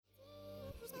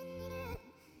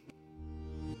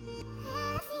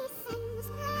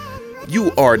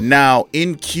You are now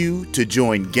in queue to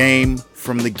join Game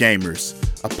from the Gamers,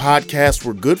 a podcast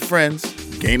where good friends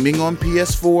gaming on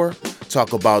PS4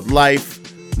 talk about life,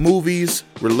 movies,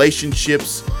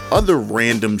 relationships, other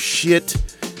random shit,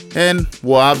 and,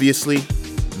 well, obviously,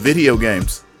 video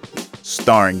games.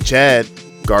 Starring Chad,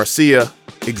 Garcia,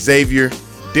 Xavier,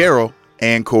 Daryl,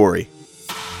 and Corey.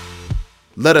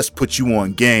 Let us put you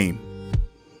on game.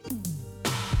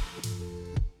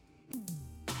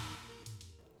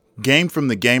 Game from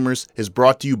the Gamers is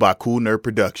brought to you by Cool Nerd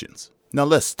Productions. Now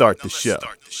let's start the show.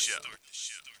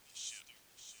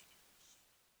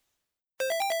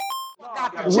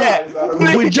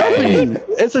 We jumping.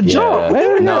 It's a jump,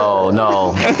 man.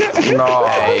 No.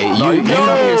 Hey, you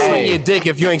here swing your dick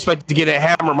if you ain't expected to get a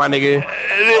hammer, my nigga.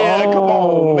 Yeah, come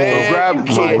on, man.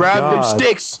 So grab them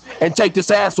sticks and take this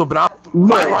ass whooping. I'll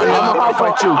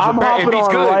fight you. I'm hopping if he's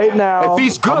on good, right now. If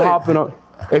he's good, I'm hopping on.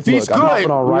 if he's Look, I'm good, hopping you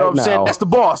know on what right I'm saying? now. That's the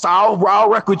boss. I'll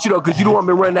wreck with you though, because you don't want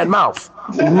me running that mouth.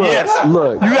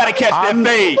 Look. You gotta catch that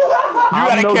fade. You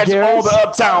gotta no catch Garrus. all the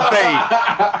uptown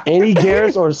fade. Any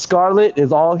Garrus or Scarlet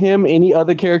is all him. Any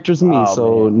other character's me. Oh,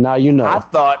 so man. now you know. I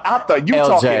thought you LJ.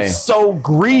 talking so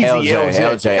greasy,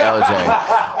 LJ.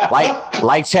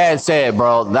 Like Chad said,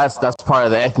 bro, that's part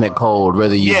of the ethnic code,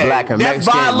 whether you Yeah, black or that's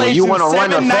Mexican. When you want to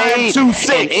run a fade 7926.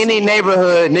 in any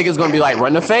neighborhood, niggas gonna be like,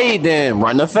 run the fade then,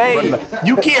 run the fade.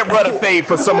 You can't run a fade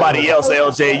for somebody else,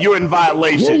 LJ. You're in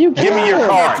violation. Yeah, you Give me your can.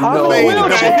 card. I'm Triple in a fade and double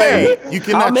wheelchair. fade. You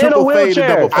cannot I'm in a triple fade and wheelchair.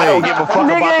 double I don't fade. give a fuck about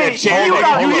that chair. You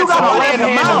got a left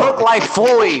hand hook like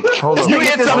Floyd. You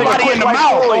hit somebody in the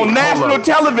mouth on national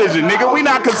television, nigga. We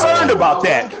not concerned about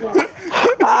that.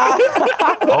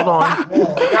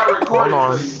 Hold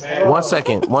on. 1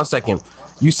 second.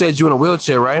 You said you in a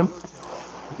wheelchair, right?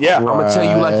 Yeah. I'm gonna tell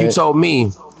you like you told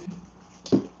me.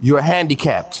 You're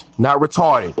handicapped, not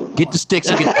retarded. Get the sticks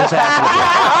and get this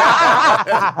ass.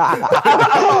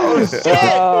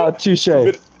 Touche.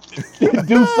 Do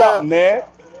something, man.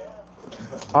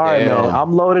 All right, Damn. man.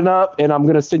 I'm loading up, and I'm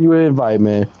gonna send you an invite,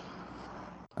 man.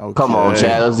 Okay. Come on,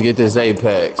 Chad. Let's get this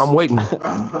Apex. I'm waiting, All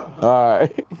right.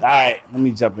 All right, let me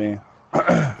jump in.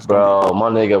 bro. My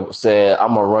nigga said I'm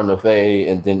gonna run the fade,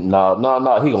 and then no.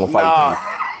 He gonna fight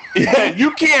Yeah,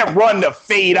 you can't run the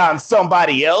fade on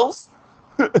somebody else.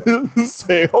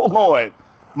 Say, hold on.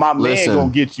 My Listen. man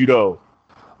gonna get you though.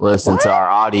 Listen to our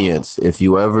audience. If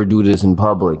you ever do this in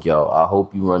public, yo, I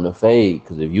hope you run the fade.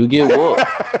 Because if you get whooped,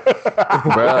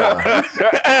 bruh,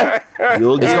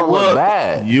 You'll it's get gonna look whooped.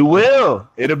 bad. You will.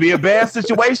 It'll be a bad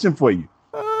situation for you.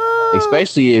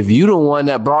 Especially if you the one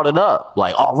that brought it up.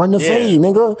 Like, oh, run the Yeah. fade,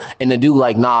 nigga. And the dude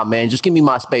like, nah, man, just give me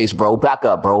my space, bro. Back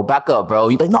up, bro.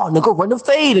 You like, no, nigga, run the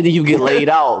fade. And then you get laid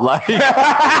out. Like,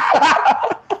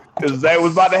 Cause that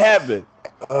was about to happen.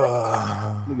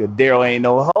 Nigga, Daryl ain't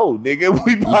no hoe, nigga.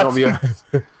 We about to...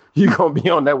 you gonna be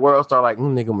on that world star like,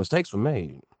 nigga, mistakes were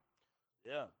made.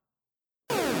 Yeah.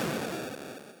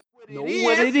 Know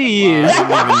what it is.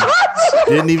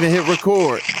 Didn't even hit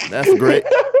record. That's great.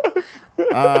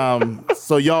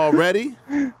 So y'all ready?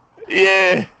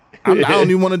 Yeah. I don't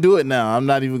even want to do it now. I'm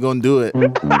not even going to do it. So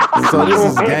this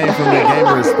is Game from the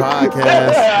Gamers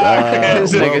podcast.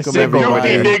 This nigga Welcome sick Dookie everybody.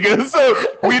 niggas.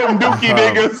 We them dookie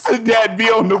niggas that be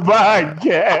on the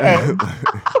podcast.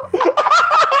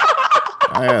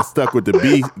 I got stuck with the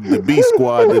B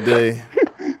squad today.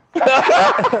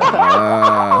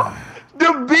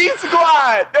 The B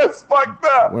squad. That's fucked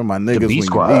up. Where my niggas B when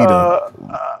squad. you need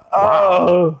 'em.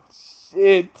 Oh,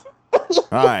 shit.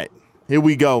 All right, here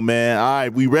we go, man. All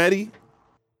right, we ready?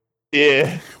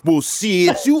 Yeah. Well,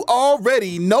 shit, you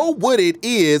already know what it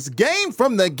is. Game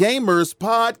from the Gamers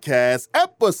podcast,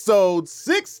 episode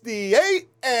 68,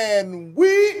 and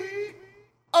we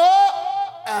are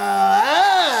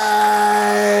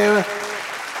live.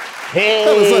 Hey.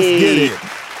 Fellas,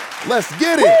 let's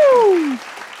get it.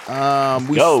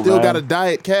 We go, still man. got a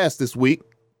diet cast this week.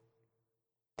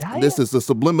 This is a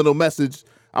subliminal message.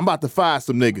 I'm about to fire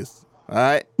some niggas. All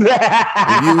right.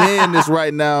 If you hearing this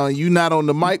right now and you not on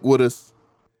the mic with us,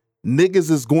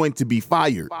 niggas is going to be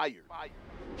fired. All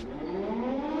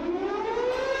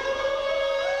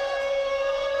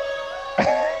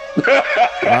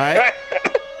right.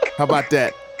 How about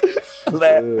that?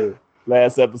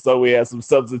 Last episode, we had some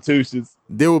substitutions.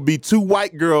 There will be 2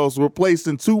 white girls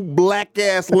replacing 2 black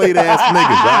ass late ass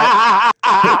niggas,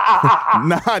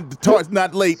 right?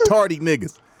 not late, tardy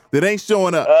niggas that ain't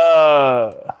showing up.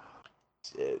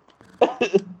 Shit.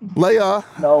 Leia.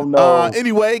 No.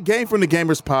 Anyway, Game from the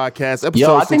Gamers podcast, episode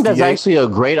Yo, I think that's 68. actually a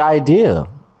great idea.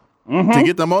 To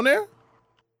get them on there?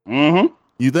 Mm-hmm.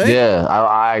 You think? Yeah,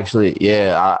 I actually,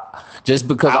 just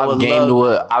because I I've would gamed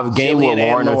love with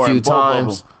Warren a few both of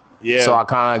times. Yeah. So I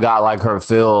kind of got like her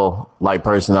feel, like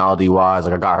personality wise,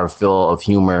 like I got her feel of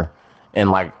humor,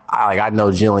 and like I know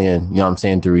Jillian, you know what I'm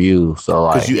saying, through you. So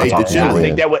like, you I ate talked the to chili. I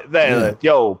think Jillian. that would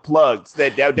yo plugs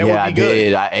that would be Yeah, I good.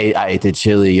 did. I ate the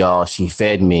chili, y'all. She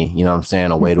fed me. You know what I'm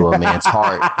saying? Away to a man's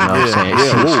heart. You know what I'm saying?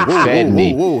 She fed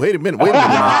me. Whoa, wait a minute. Wait a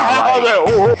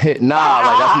minute. Nah,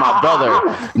 like that's my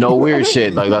brother. No weird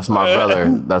shit. Like that's my brother.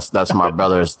 That's my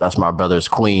brother's. That's my brother's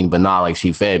queen. But nah, like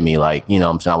she fed me. Like, you know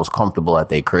what I'm saying? I was comfortable at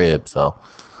their crib. So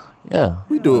yeah,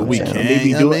 We do what we can.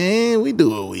 We do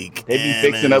what we can. They be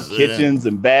fixing up kitchens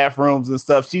and bathrooms and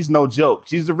stuff. She's no joke.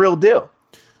 She's the real deal.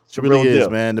 She really is,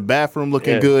 man. The bathroom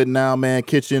looking good now, man.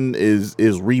 Kitchen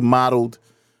is remodeled.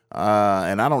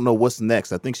 And I don't know what's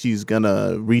next. I think she's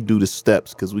gonna redo the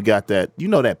steps because we got that,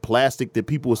 that plastic that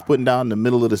people was putting down in the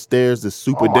middle of the stairs that's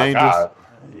super dangerous. God.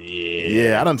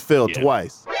 Yeah, I done fell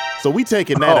twice. So we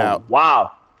taking that out.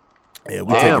 Wow. Yeah,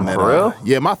 we taking that out.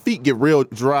 Yeah, my feet get real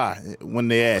dry when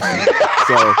they ask me.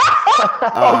 So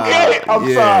okay,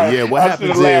 I'm sorry. Yeah, what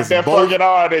happens is that fucking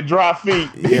hard and dry feet.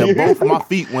 Yeah, both of my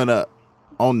feet went up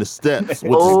on the steps,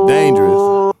 which is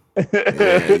dangerous.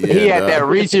 He had that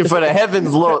reaching for the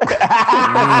heavens look.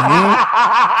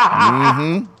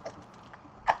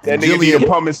 That nigga need a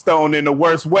pumice stone in the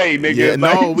worst way, nigga. Yeah,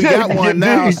 no, we got one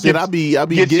now. Shit, I be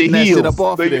getting that shit up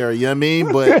off of there. You know what I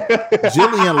mean? But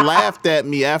Jillian laughed at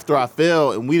me after I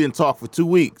fell, and we didn't talk for 2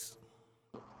 weeks.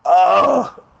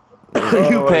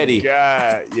 You petty.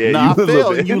 God, yeah. Nah, I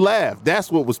fell and you laughed.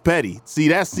 That's what was petty. See,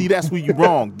 that's where you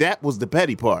wrong. That was the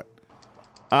petty part.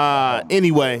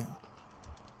 Anyway.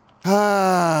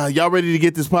 Y'all ready to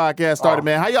get this podcast started,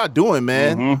 man? How y'all doing,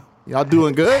 man? Y'all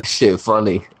doing good? Shit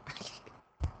funny.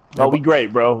 Oh, we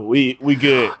great, bro. We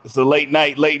good. It's a late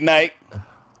night.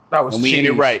 That was and we in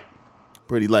it right.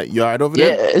 Pretty late. You all right over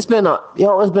Yeah, there? it's been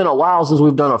a while since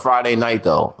we've done a Friday night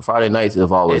though. Friday nights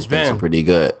have always been some pretty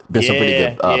good. Some pretty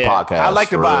good podcasts. I like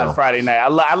the vibe Friday night.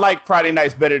 I like Friday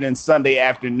nights better than Sunday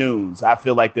afternoons. I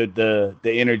feel like the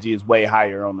energy is way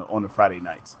higher on the Friday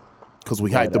nights. Because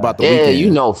we hyped about the weekend.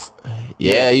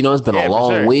 It's been a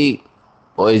long week.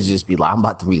 Boys just be like, I'm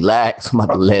about to relax. I'm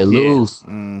about to let loose.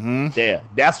 Yeah,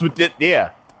 that's what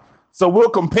So we'll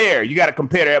compare. You got to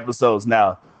compare the episodes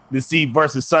now to see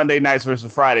versus Sunday nights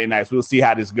versus Friday nights. We'll see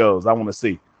how this goes. I want to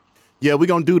see. Yeah, we're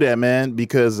going to do that, man,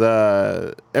 because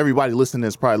everybody listening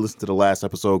has probably listened to the last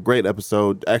episode. Great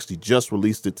episode. Actually just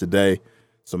released it today.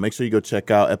 So make sure you go check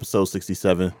out episode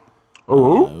 67. It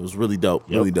was really dope.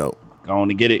 Really dope. Going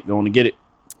to get it.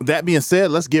 That being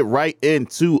said, let's get right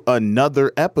into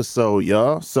another episode,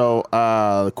 y'all. So,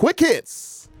 Quick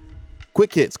Hits.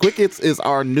 Quick Hits is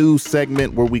our new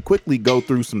segment where we quickly go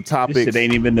through some topics. This shit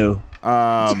ain't even new.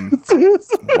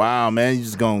 Wow, man, you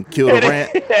just gonna kill the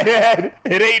rant?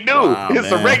 It ain't new. Wow,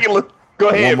 It's man. a regular. Go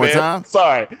ahead, One more man. time?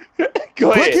 Sorry.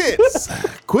 Go Quick ahead. Hits.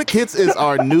 Quick Hits is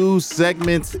our new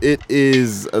segment. It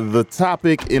is the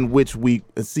topic in which we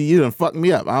see. You done fuck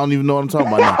me up. I don't even know what I'm talking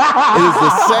about now. It is the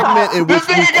segment in which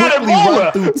we quickly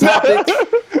run through topics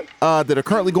that are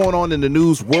currently going on in the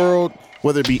news world,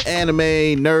 whether it be anime,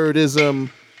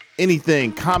 nerdism,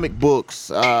 anything, comic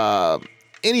books,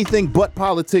 anything but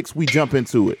politics. We jump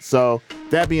into it. So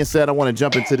that being said, I want to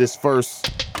jump into this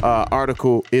first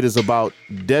article. It is about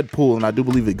Deadpool, and I do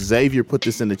believe Xavier put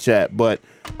this in the chat, but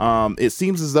it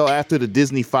seems as though after the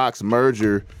Disney-Fox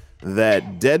merger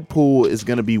that Deadpool is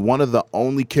going to be one of the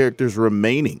only characters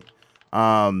remaining.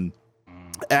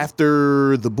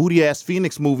 After the booty-ass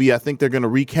Phoenix movie, I think they're going to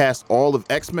recast all of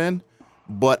X-Men,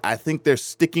 but I think they're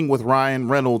sticking with Ryan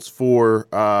Reynolds for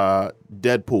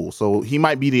Deadpool, so he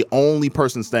might be the only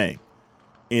person staying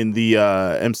in the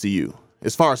MCU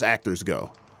as far as actors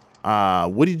go.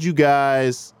 What did you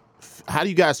guys? How do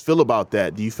you guys feel about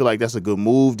that? Do you feel like that's a good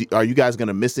move? Are you guys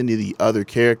gonna miss any of the other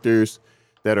characters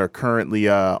that are currently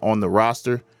on the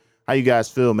roster? How you guys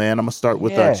feel, man? I'm gonna start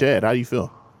with Chad. How do you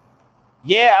feel?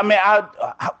 Yeah, I mean,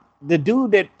 the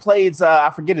dude that plays I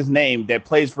forget his name, that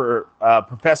plays for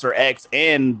Professor X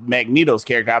and Magneto's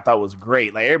character, I thought was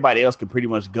great. Like everybody else could pretty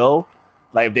much go,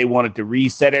 like if they wanted to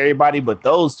reset everybody, but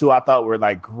those two I thought were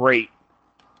like great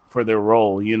for their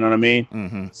role, you know what I mean?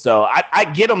 Mm-hmm. So I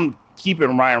get them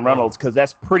keeping Ryan Reynolds because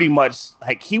that's pretty much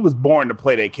like he was born to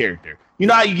play that character. You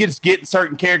know how you just get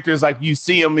certain characters, like you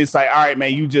see them, it's like, all right,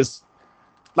 man, you just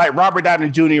like Robert Downey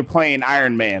Jr. playing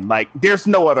Iron Man. Like there's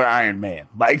no other Iron Man.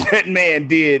 Like that man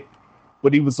did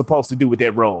what he was supposed to do with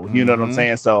that role. You know what I'm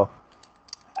saying? So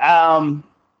I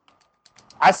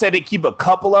said they keep a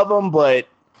couple of them, but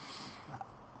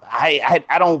I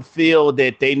don't feel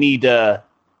that they need to.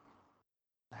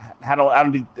 I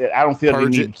don't feel they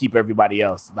Purge need it. to keep everybody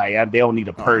else. Like they don't need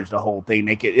to purge the whole thing.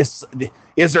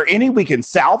 Is there any we can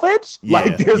salvage? Yeah,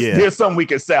 Like there's some we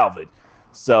can salvage.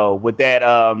 So with that,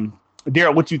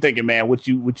 Daryl, what you thinking, man? What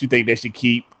you think they should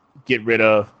keep, get rid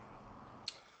of?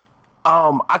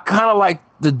 I kind of like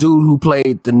the dude who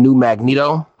played the new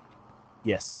Magneto.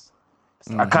 Yes.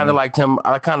 I kind of liked him.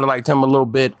 I kind of liked him a little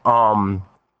bit. The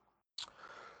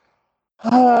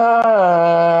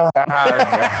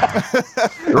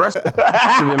rest of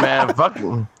it, man.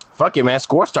 Fuck it, man.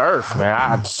 Scorched earth,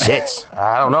 man.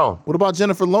 I don't know. What about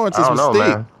Jennifer Lawrence's I don't know, Mystique?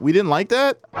 man. We didn't like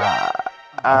that?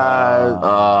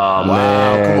 Oh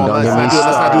man. Come on, Don't let's get me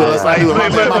not do it. Let's not do it. My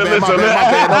bad.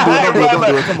 Don't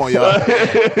do it. Come on, y'all.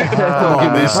 Come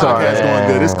on, man. Podcast going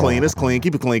good. It's clean.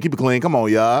 Keep it clean. Come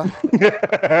on, y'all. Keep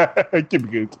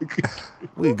it good.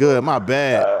 We good. My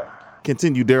bad.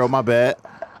 Continue, Daryl. My bad.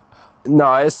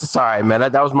 No, it's sorry, man.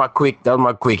 That was my quick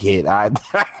hit. Y'all,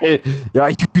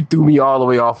 you threw me all the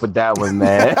way off with that one,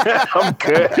 man. I'm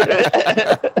good.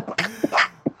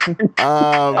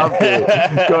 I'm good.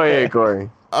 Go ahead,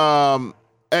 Corey.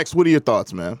 X, what are your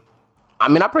thoughts, man? I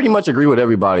mean, I pretty much agree with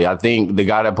everybody. I think the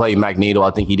guy that played Magneto,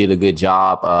 I think he did a good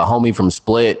job. Homie from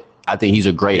Split, I think he's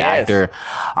a great actor.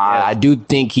 I do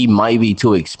think he might be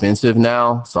too expensive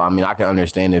now. So, I mean, I can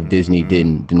understand if Disney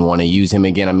didn't want to use him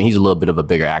again. I mean, he's a little bit of a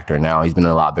bigger actor now. He's been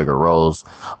in a lot bigger roles.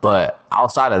 But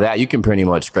outside of that, you can pretty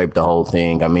much scrape the whole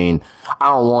thing. I mean, I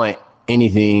don't want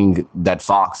anything that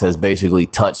Fox has basically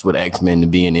touched with X-Men to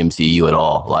be in MCU at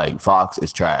all. Like, Fox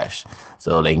is trash.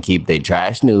 So they can keep their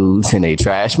trash news and their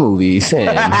trash movies.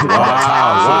 And Wow.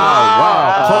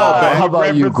 How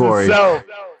about you, Corey?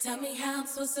 Tell me how I'm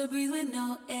supposed to breathe with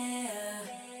no air.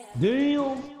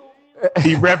 Damn.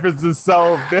 He references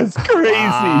Soap. That's crazy.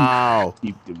 Wow.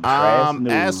 Keep them trash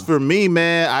news. As for me,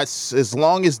 man, as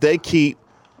long as they keep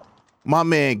my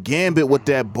man Gambit with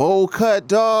that bowl cut,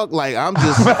 dog, like I'm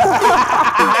just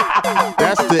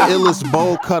that's the illest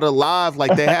bowl cut alive.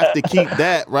 Like they have to keep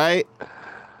that, right?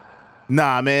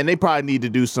 Nah, man, they probably need to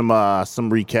do some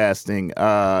recasting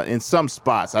in some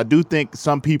spots. I do think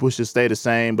some people should stay the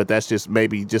same, but that's just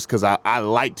maybe just because I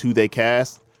liked who they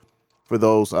cast for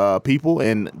those people,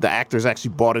 and the actors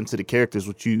actually bought into the characters,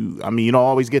 which you don't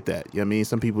always get that. You know what I mean?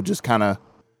 Some people just kind of,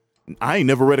 I ain't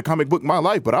never read a comic book in my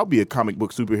life, but I'll be a comic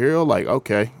book superhero. Like,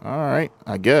 okay, all right,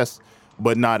 I guess.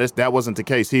 But nah, that wasn't the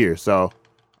case here. So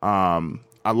a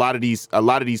lot of these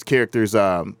characters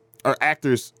or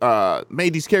actors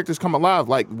made these characters come alive,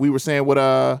 like we were saying with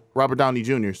Robert Downey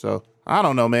Jr. So I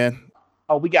don't know, man.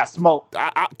 Oh, we got smoke.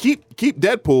 I keep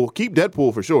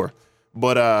Deadpool for sure,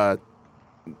 but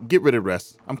get rid of the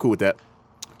rest. I'm cool with that.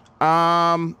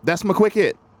 That's my quick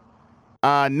hit.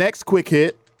 Next quick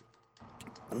hit.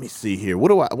 Let me see here. What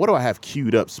do I have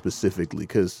queued up specifically?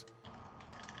 Because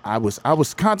I was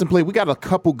contemplating. We got a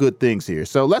couple good things here.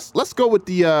 So let's go with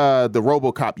the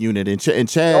RoboCop unit and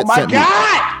Chad. Oh my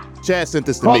God! Chad sent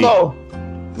this to me,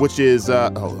 which is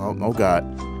oh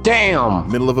God, damn,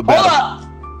 middle of a battle.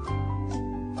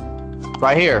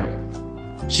 Right here.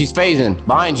 She's phasing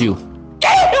behind you.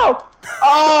 Damn!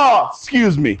 Oh,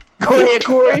 excuse me. Go ahead,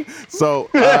 Corey. So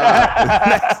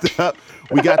next up,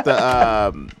 we got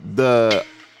the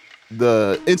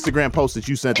Instagram post that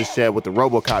you sent to Chad with the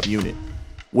RoboCop unit,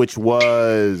 which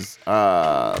was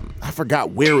I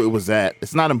forgot where it was at.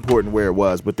 It's not important where it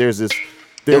was, but was it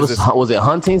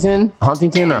Huntington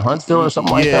or Huntsville or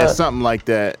something like that? Yeah, something like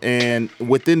that. And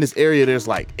within this area, there's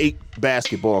like 8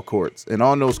 basketball courts, and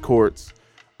on those courts,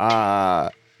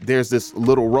 there's this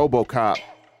little RoboCop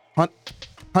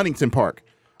Huntington Park.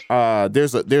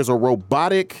 There's a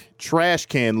robotic trash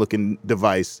can looking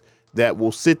device that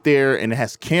will sit there and it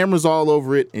has cameras all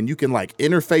over it, and you can like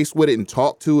interface with it and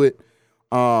talk to it.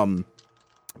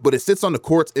 But it sits on the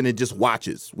courts and it just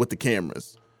watches with the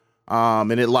cameras.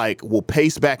 And it like will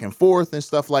pace back and forth and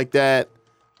stuff like that.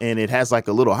 And it has like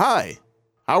a little "Hi,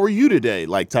 how are you today?"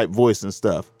 like type voice and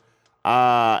stuff.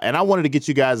 And I wanted to get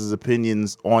you guys'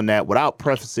 opinions on that without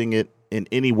prefacing it in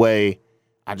any way.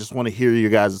 I just want to hear your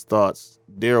guys' thoughts.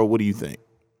 Daryl, what do you think?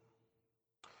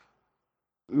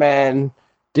 Man,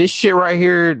 this shit right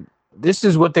here, this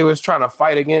is what they was trying to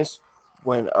fight against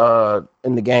when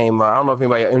in the game. I don't know if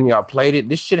any of y'all played it.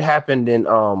 This shit happened in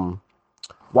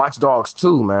Watch Dogs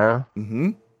 2, man. Mm-hmm.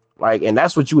 Like, and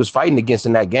that's what you was fighting against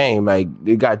in that game. Like,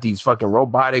 they got these fucking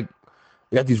robots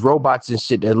and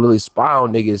shit that literally spy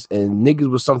on niggas, and niggas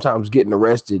was sometimes getting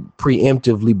arrested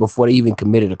preemptively before they even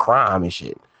committed a crime and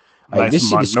shit. Like this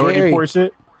shit is scary.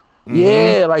 Shit? Mm-hmm.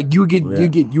 Yeah, like you would get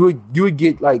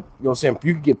like, you know what I'm saying,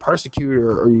 you could get persecuted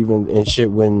or even and shit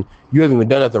when you haven't even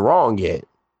done nothing wrong yet.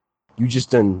 You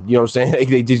just done, you know what I'm saying?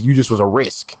 You just was a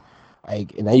risk.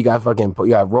 Like, and now you got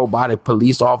robotic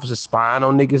police officers spying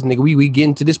on niggas. Nigga, we get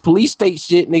into this police state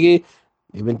shit, nigga.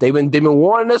 They've been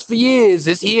warning us for years.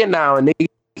 It's here now, and niggas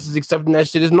is accepting that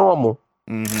shit as normal.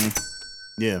 Mm-hmm.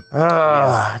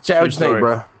 Yeah. Chad, what you think,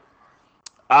 bro?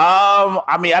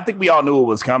 I mean, I think we all knew it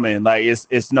was coming. Like,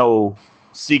 it's no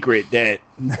secret that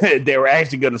they were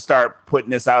actually going to start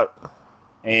putting this out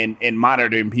and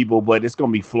monitoring people, but it's going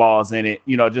to be flaws in it.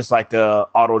 You know, just like the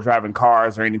auto driving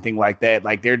cars or anything like that.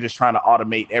 Like, they're just trying to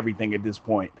automate everything at this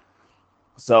point.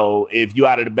 So if you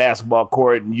out of the basketball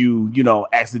court and you know,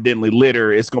 accidentally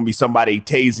litter, it's going to be somebody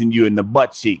tasing you in the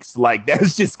butt cheeks. Like,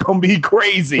 that's just going to be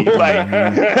crazy. Like,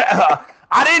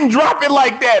 I didn't drop it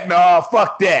like that. No,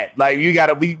 fuck that. Like, you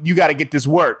gotta get this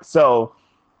work. So,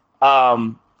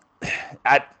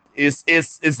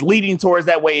 it's leading towards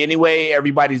that way anyway.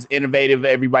 Everybody's innovative.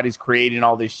 Everybody's creating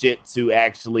all this shit to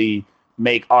actually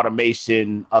make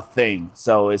automation a thing.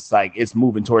 So it's like, it's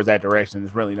moving towards that direction.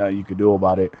 There's really nothing you can do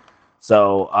about it.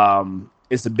 So,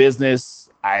 it's a business.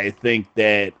 I think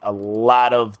that a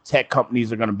lot of tech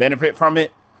companies are going to benefit from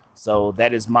it. So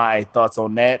that is my thoughts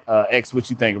on that. X, what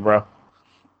you think, bro?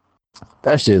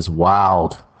 That shit's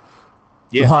wild.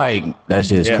 Yeah. Like, that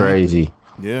shit's crazy.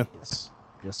 Yeah.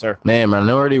 Yes, sir. Man,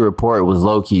 Minority Report was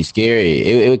low-key scary.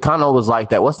 It kind of was like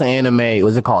that. What's the anime?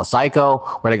 Was it called Psycho?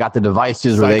 Where they got the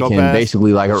devices where they can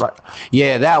basically like...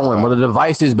 Yeah, that one. Where the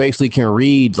devices basically can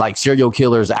read like serial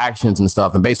killers' actions and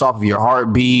stuff. And based off of your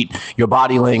heartbeat, your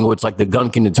body language, like the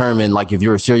gun can determine like if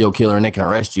you're a serial killer and they can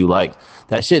arrest you. Like,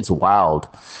 that shit's wild.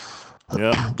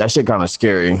 Yeah. That shit kind of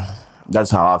scary. That's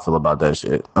how I feel about that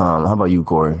shit. How about you,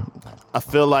 Corey? I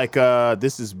feel like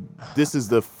this is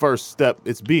the first step.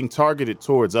 It's being targeted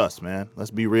towards us, man.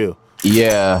 Let's be real.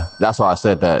 Yeah, that's why I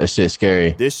said that. It's shit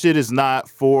scary. This shit is not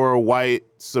for white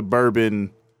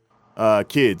suburban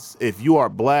kids. If you are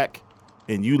black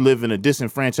and you live in a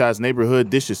disenfranchised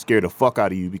neighborhood, this should scare the fuck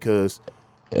out of you, because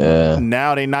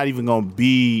now they're not even gonna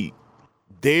be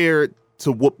there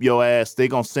to whoop your ass. They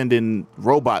gonna send in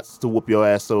robots to whoop your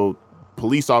ass. So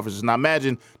police officers. Now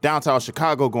imagine downtown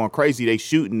Chicago going crazy. They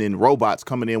shooting and robots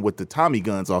coming in with the Tommy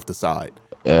guns off the side.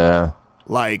 Yeah.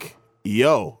 Like,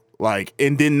 yo, like,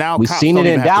 and then now we seen it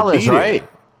in Dallas, right?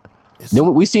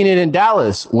 We seen it in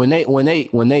Dallas when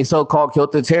they so-called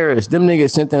killed the terrorists. Them niggas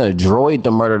sent in a droid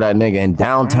to murder that nigga in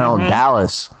downtown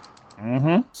Dallas.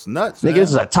 Mm-hmm. It's nuts. Nigga, this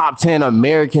is a top 10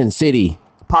 American city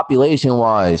population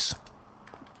wise.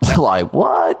 Like,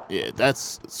 what? Yeah,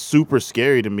 that's super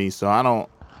scary to me. So I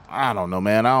don't know,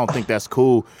 man. I don't think that's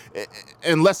cool,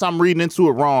 unless I'm reading into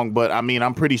it wrong. But I mean,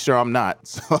 I'm pretty sure I'm not.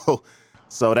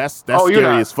 So that's scary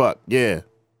as fuck. Yeah.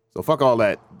 So fuck all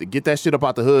that. Get that shit up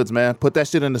out the hoods, man. Put that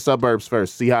shit in the suburbs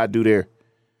first. See how I do there.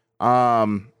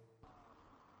 But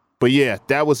yeah,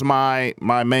 that was my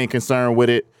main concern with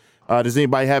it. Does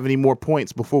anybody have any more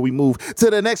points before we move to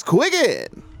the next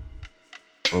Quiggin?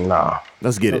 Nah.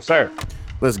 Let's get it, sir.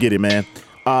 Let's get it, man.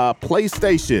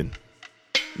 PlayStation.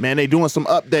 Man, they doing some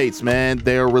updates, man.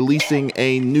 They're releasing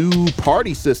a new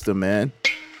party system, man.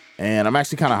 And I'm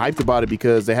actually kind of hyped about it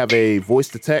because they have a voice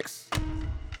to text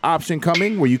option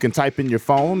coming where you can type in your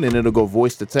phone and it'll go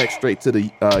voice to text straight to the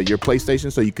your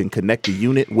PlayStation, so you can connect the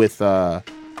unit with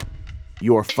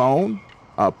your phone.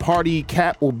 Party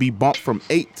cap will be bumped from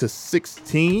 8 to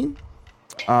 16.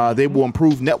 They will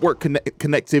improve network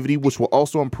connectivity, which will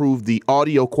also improve the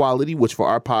audio quality, which for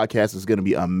our podcast is going to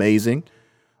be amazing.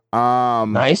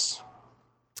 Nice.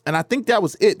 And I think that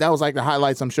was it. That was like the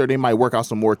highlights. I'm sure they might work out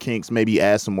some more kinks, maybe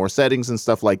add some more settings and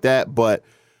stuff like that. But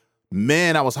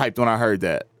man, I was hyped when I heard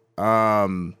that.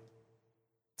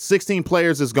 16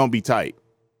 players is gonna be tight.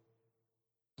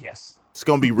 Yes, it's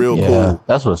gonna be real cool.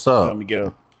 That's what's up. It's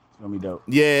gonna be dope.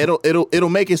 Yeah, it'll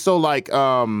make it so like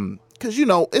because you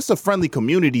know it's a friendly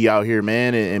community out here,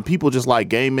 man, and people just like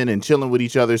gaming and chilling with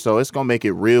each other. So it's gonna make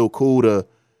it real cool to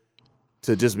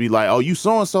just be like, oh, you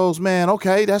so-and-so's, man.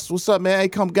 Okay, that's what's up, man. Hey,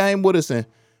 come game with us. And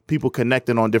people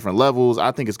connecting on different levels.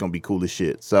 I think it's going to be cool as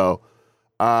shit. So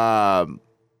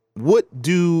what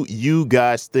do you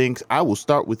guys think? I will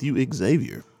start with you,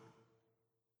 Xavier.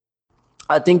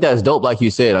 I think that's dope. Like you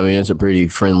said, I mean, it's a pretty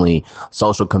friendly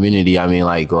social community. I mean,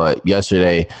 like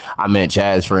yesterday I met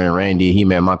Chad's friend Randy. He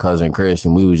met my cousin Chris,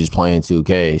 and we were just playing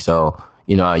 2K. So,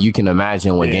 you know, you can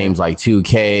imagine with games like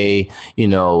 2K, you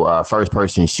know, first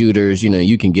person shooters, you know,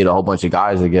 you can get a whole bunch of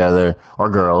guys together or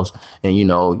girls and, you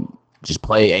know, just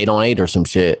play 8-on-8 or some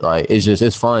shit. Like,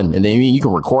 it's fun. And then you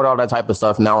can record all that type of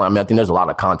stuff now. I mean, I think there's a lot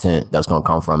of content that's going to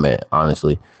come from it,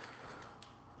 honestly.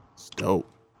 It's dope.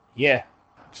 Yeah.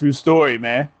 True story,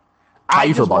 man. How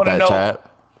you feel about that, Chad?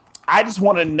 I just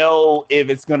want to know if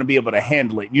it's going to be able to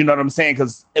handle it. You know what I'm saying?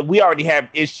 Because we already have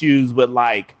issues with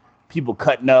like people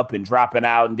cutting up and dropping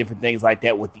out and different things like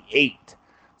that with the 8.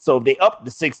 So if they up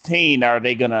to 16, are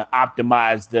they going to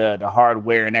optimize the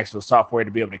hardware and actual software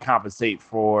to be able to compensate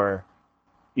for,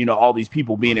 you know, all these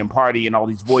people being in party and all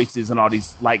these voices and all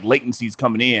these like latencies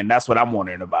coming in? That's what I'm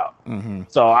wondering about.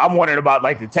 So I'm wondering about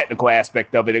like the technical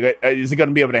aspect of it. Is it going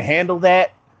to be able to handle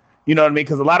that? You know what I mean?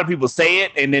 Because a lot of people say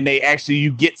it, and then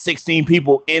you get 16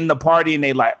 people in the party, and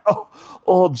they like,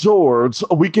 oh, George,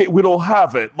 we don't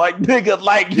have it. Like, nigga,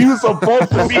 like you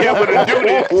supposed to be able to do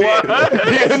this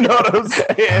shit. You know what I'm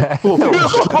saying? You're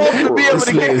supposed to be able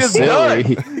to get this done,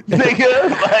 nigga.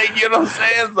 Like, you know what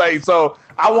I'm saying? Like, so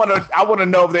I want to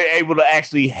know if they're able to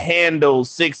actually handle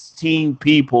 16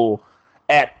 people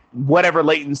at whatever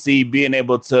latency, being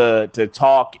able to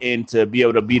talk and to be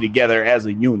able to be together as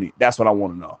a unit. That's what I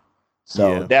want to know.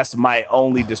 So that's my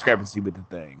only discrepancy with the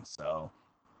thing. So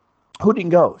who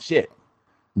didn't go? Shit.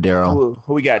 Daryl.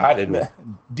 Who we got? I didn't.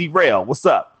 Derail. What's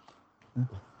up?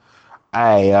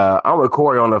 I'm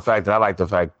recording on the fact that I like the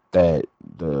fact that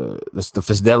the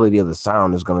fidelity of the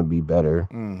sound is going to be better.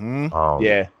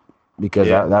 Because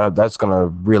that's going to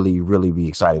really be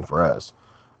exciting for us.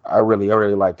 I really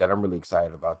like that. I'm really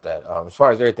excited about that. As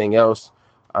far as everything else,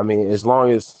 I mean, as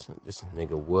long as this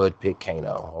nigga would pick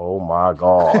Kano, oh my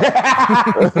god,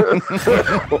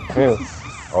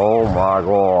 oh my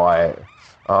god.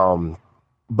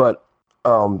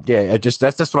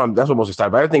 That's what I'm most excited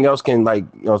about. Everything else can, like,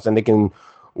 you know, so they can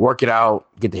work it out,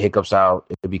 get the hiccups out.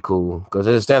 It'd be cool because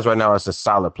as it stands right now, it's a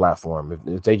solid platform.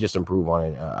 If they just improve on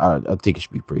it, I think it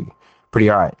should be pretty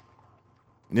all right.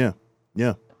 Yeah.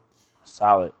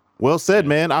 Solid. Well said,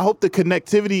 man. I hope the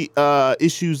connectivity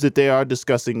issues that they are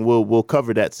discussing will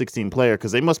cover that 16 player,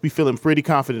 because they must be feeling pretty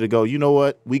confident to go, you know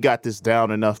what? We got this down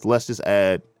enough. Let's just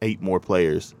add 8 more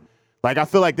players. Like, I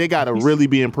feel like they got to really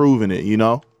be improving it, you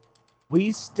know?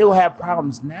 We still have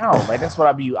problems now. Like, that's what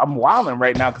I'm wilding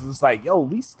right now, because it's like, yo,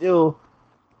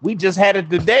 we just had it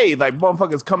today. Like,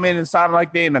 motherfuckers come in and sound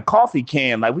like they in a coffee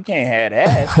can. Like, we can't have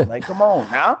that. Like, come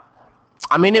on now.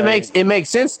 I mean, it makes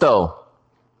sense though,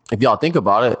 if y'all think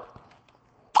about it.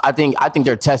 I think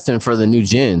they're testing for the new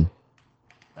gen.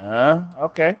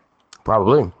 Okay.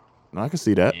 Probably. I can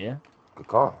see that. Yeah. Good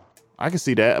call. I can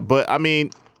see that. But, I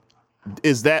mean,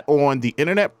 is that on the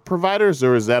internet providers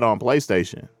or is that on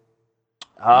PlayStation?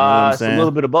 It's a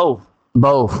little bit of both.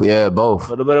 Both. Yeah, both. A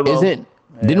little bit of both.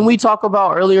 Didn't we talk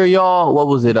about earlier, y'all? What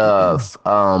was it?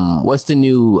 What's the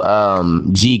new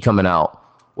G coming out?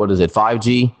 What is it?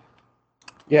 5G?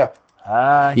 Yeah.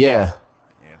 Yeah.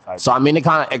 So I mean, it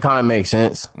kind of makes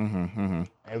sense. Everything,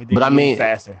 but I mean,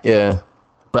 faster. Yeah.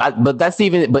 But that's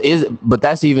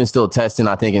even still testing,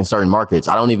 I think, in certain markets.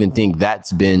 I don't even think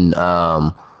that's been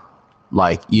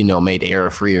made error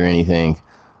free or anything.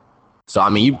 So I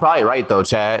mean, you're probably right though,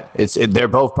 Chad. They're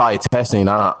both probably testing.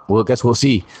 Guess we'll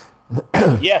see.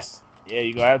 Yes. Yeah,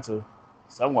 you're gonna have to.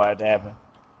 Somewhat have to happen.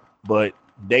 But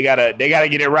they gotta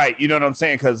get it right. You know what I'm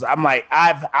saying? Because I'm like,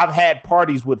 I've had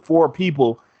parties with 4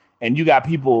 people, and you got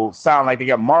people sound like they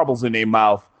got marbles in their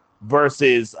mouth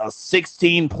versus a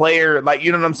 16 player. Like,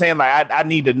 you know what I'm saying? Like, I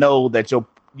need to know that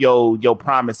your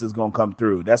promise is gonna come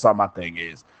through. That's all my thing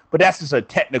is. But that's just a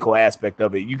technical aspect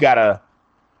of it. You gotta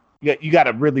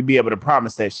really be able to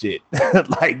promise that shit.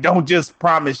 Like, don't just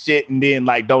promise shit and then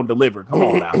like don't deliver. Come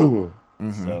on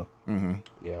now.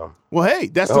 Yeah. Well, hey,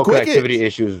 that's the quick connectivity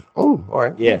issues. Oh, all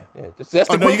right. Yeah. That's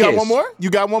the no, you got one more? You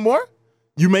got one more?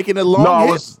 You making it long?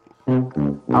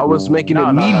 I was making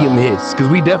it medium hits because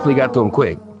we definitely got them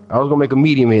quick. I was gonna make a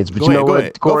medium hits, but go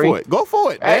ahead, Corey? Go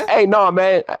for it, man. Hey, no,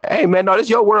 man. Hey, man, no, this is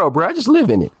your world, bro. I just live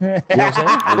in it. You know what I'm saying?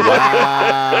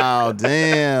 Wow,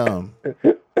 damn.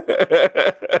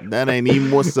 That ain't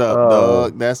even what's up,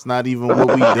 dog. That's not even what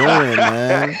we doing,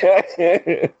 man.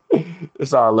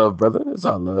 It's all love, brother. It's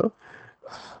all love.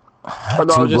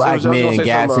 Two black men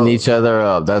gassing each other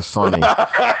up. That's funny. No,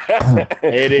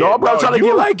 bro, I'm trying to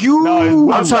get like you.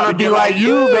 No, I'm trying to be like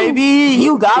you, baby.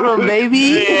 You got him,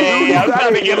 baby. Yeah, I'm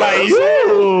trying to get like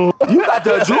you. You got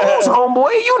the jewels,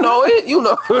 homeboy. You know it. You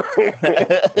know.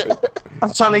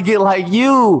 I'm trying to get like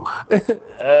you.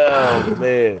 Oh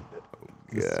man.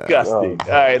 Disgusting. All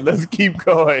right, let's keep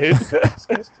going.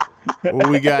 What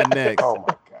we got next? Oh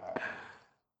my god.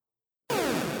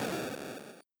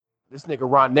 This nigga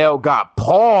Ronell got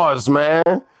paws, man.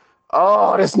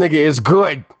 Oh, this nigga is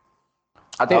good.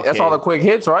 I think that's all the quick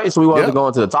hits, right? So we want to go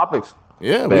into the topics.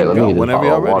 Yeah, man, let me go whenever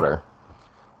y'all ready. Water.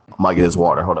 I might get this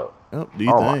water. Hold up. Yep, do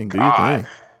your thing. Do your thing.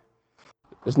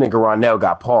 This nigga Ronell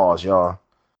got paws, y'all.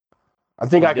 I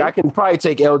think I can probably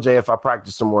take LJ if I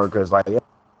practice some more, because like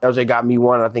LJ got me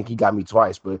one. I think he got me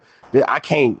twice, but I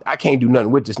can't do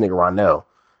nothing with this nigga Ronell.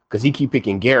 because he keep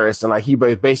picking Garrus, and like he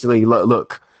basically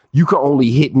look, you can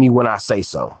only hit me when I say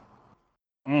so.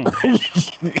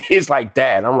 It's like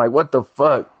that. I'm like, what the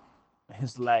fuck?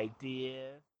 It's like this.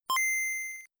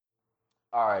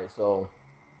 All right, so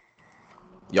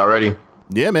y'all ready?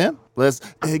 Yeah, man. Let's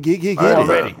get All right, it.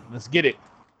 Ready? Let's get it.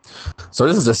 So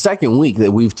this is the second week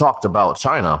that we've talked about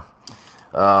China.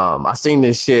 I seen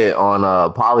this shit on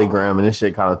Polygram, and this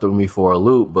shit kind of threw me for a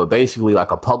loop. But basically,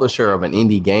 like a publisher of an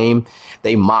indie game,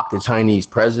 they mocked the Chinese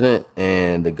president,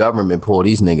 and the government pulled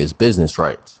these niggas business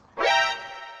rights.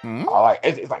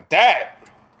 It's like that.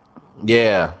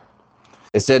 Yeah.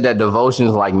 It said that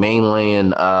Devotion's like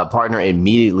mainland partner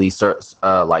immediately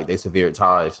like they severed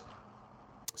ties.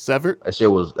 Severed? That shit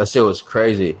was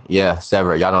crazy. Yeah,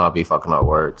 severed. Y'all don't have to be fucking up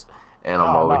words. And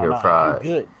I'm over here fried.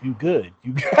 You good.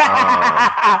 This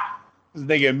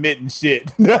nigga admitting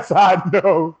shit. That's how I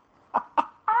know.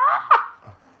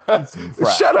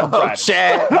 Shut up,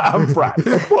 Chad. I'm fried.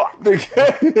 Nah,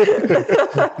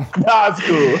 it's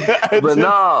cool.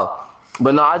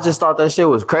 But no, I just thought that shit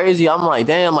was crazy. I'm like,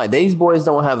 damn, like these boys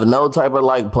don't have no type of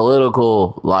like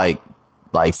political like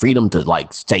freedom to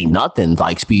like say nothing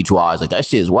like speech wise. Like that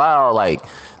shit is wild. Like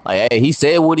hey, he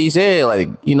said what he said. Like,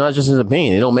 you know, that's just his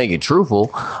opinion. It don't make it truthful.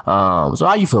 So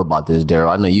how you feel about this, Daryl?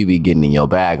 I know you be getting in your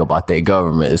bag about their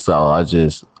government. So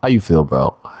how you feel,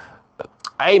 bro?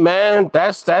 Hey man,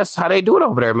 that's how they do it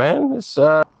over there, man. It's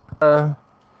the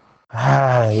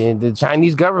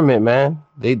Chinese government, man.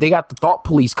 They got the thought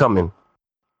police coming.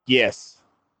 Yes.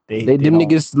 They them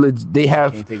niggas, they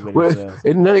have, and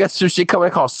then they got some shit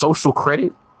coming called social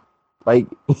credit. Like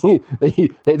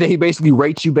they basically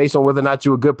rate you based on whether or not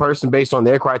you're a good person based on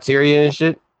their criteria and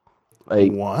shit.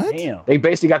 Like what? Damn. They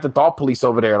basically got the thought police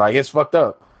over there. Like it's fucked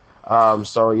up.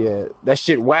 So yeah, that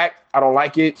shit whack. I don't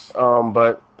like it.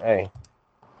 But hey,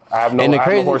 I have no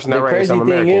horse in that race. I'm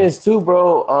American. Thing is too,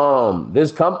 bro.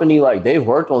 This company, like, they've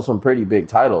worked on some pretty big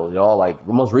titles, y'all. Like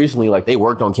most recently, like they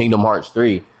worked on Kingdom Hearts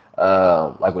 3,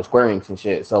 like with Square Enix and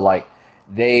shit. So like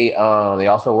they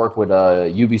also worked with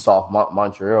Ubisoft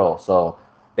Montreal. So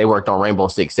they worked on Rainbow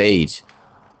Six Siege.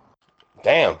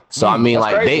 Damn. So I mean,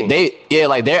 like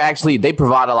crazy. they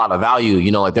provide a lot of value.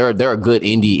 You know, like they're a good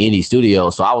indie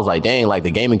studio. So I was like, dang, like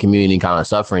the gaming community kind of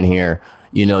suffering here.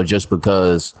 You know, just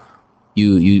because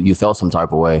you felt some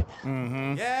type of way.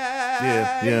 Mm-hmm.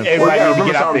 Yeah.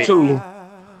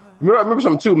 Remember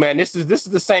something too, man. This is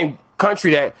the same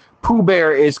country that Pooh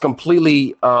Bear is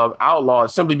completely outlawed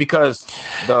simply because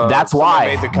that's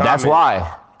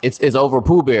why it's over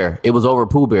Pooh Bear. It was over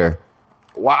Pooh Bear.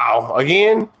 Wow.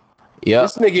 Again. Yeah.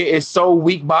 This nigga is so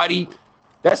weak bodied.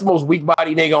 That's the most weak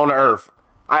bodied nigga on the earth.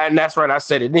 And that's right. I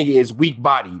said it. Nigga is weak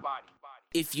bodied.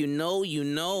 If you know, you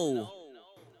know.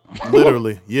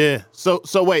 Literally, yeah. So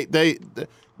wait,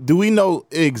 do we know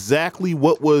exactly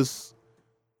what was?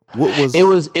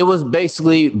 It was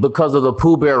basically because of the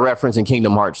Pooh Bear reference in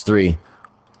Kingdom Hearts 3.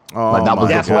 Oh, like that was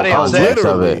that's the what they context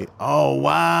of literally. it. Oh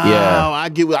wow, Yeah. I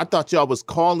get. I thought y'all was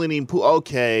calling him Pooh.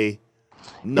 Okay,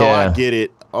 no, Yeah. I get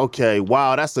it. Okay,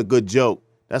 wow, that's a good joke.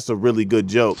 That's a really good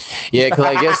joke. Yeah, because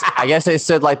I guess they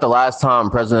said like the last time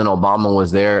President Obama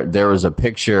was there was a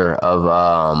picture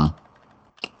of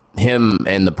him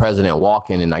and the president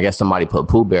walking, and I guess somebody put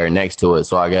Pooh Bear next to it.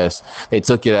 So I guess they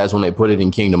took it as when they put it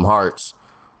in Kingdom Hearts.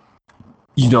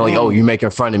 You know, like, oh, you're making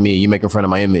fun of me, you're making fun of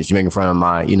my image, you're making fun of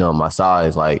my, you know, my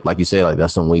size. Like you said, like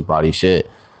that's some weak body shit.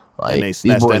 Like these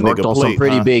boys worked on some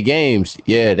pretty big games.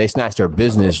 Yeah, they snatched their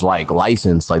business like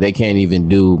license. Like they can't even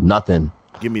do nothing.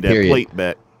 Give me that plate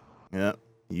back. Yeah,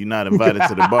 you're not invited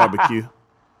to the barbecue.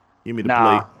 Give me the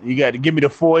plate. You got to give me the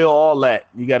foil, all that.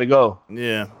 You got to go.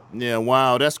 Yeah.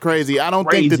 Wow, that's crazy. I don't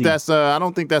think that's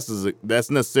that's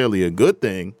necessarily a good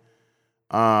thing.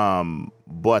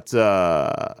 But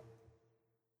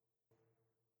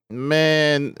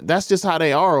man, that's just how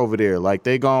they are over there. Like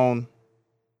they're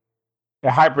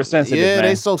hypersensitive. Yeah, man.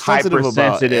 they so sensitive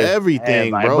about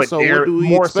everything, bro. But so they're what do we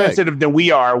more expect? sensitive than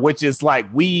we are, which is like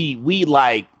we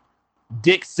like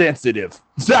dick sensitive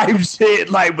type shit.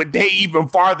 Like, but they even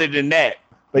farther than that.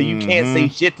 But you can't say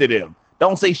shit to them.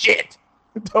 Don't say shit.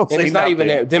 Don't And say it's not nothing.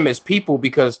 even them as people,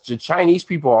 because the Chinese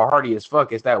people are hardy as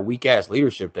fuck. It's that weak ass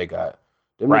leadership they got.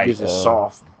 Them Right. niggas is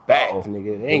soft back,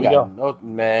 nigga. They ain't got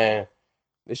nothing, man.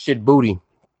 This shit booty.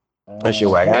 That shit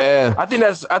whack. Yeah. I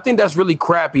think that's really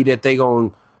crappy that they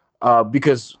gon'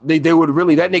 because they would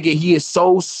really, that nigga, he is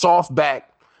so soft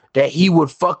back that he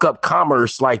would fuck up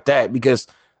commerce like that, because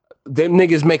them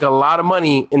niggas make a lot of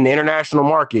money in the international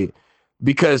market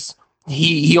because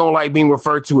he don't like being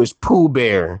referred to as Pooh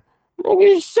Bear.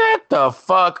 Nigga, shut the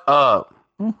fuck up.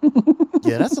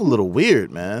 Yeah, that's a little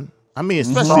weird, man. I mean,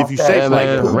 especially if you shake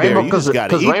like blueberry, you just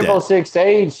gotta eat Rainbow that. Six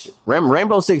Siege,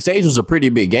 Rainbow Six Siege was a pretty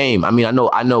big game. I mean,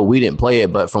 I know we didn't play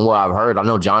it, but from what I've heard, I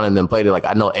know John and them played it. Like,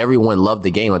 I know everyone loved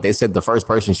the game. Like they said, the first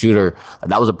person shooter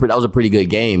that was a pretty good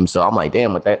game. So I'm like,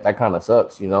 damn, but that kind of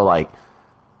sucks, you know? Like,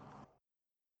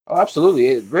 Oh,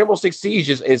 absolutely. Rainbow Six Siege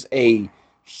is a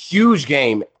huge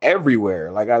game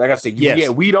everywhere. Like I said, Yes.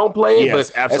 we don't play it, Yes, but as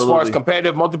far as absolutely.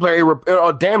 competitive multiplayer,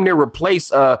 it damn near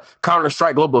replaced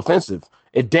Counter-Strike Global Offensive.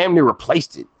 It damn near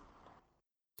replaced it.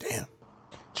 Damn.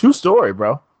 True story,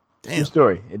 bro. Damn. True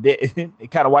story.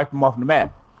 It kind of wiped them off the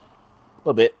map a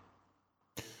little bit.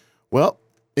 Well,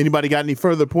 anybody got any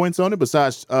further points on it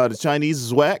besides the Chinese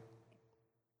is whack?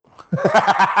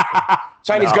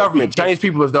 Chinese government, Chinese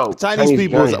people is dope. Chinese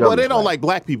people, well, they government, don't like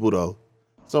black people though.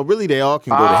 So really, they all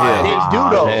can go to hell. They do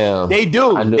though. damn. They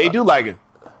do. They do like it,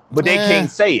 but they can't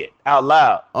say it out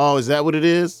loud. Oh, is that what it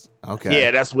is? Okay. Yeah,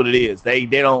 that's what it is. They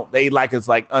don't. They like us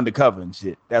like undercover and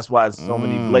shit. That's why it's so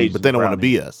many blazes. But they don't want to around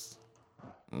be here. us.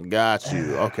 Got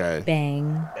you. Okay.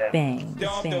 Bang, bang,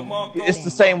 bang. It's the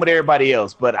same with everybody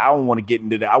else, but I don't want to get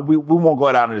into that. We won't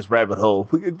go down this rabbit hole.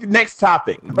 Next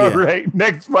topic. Yeah. All right.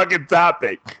 Next fucking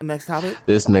topic. Next topic.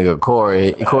 this nigga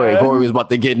Corey was about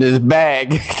to get in his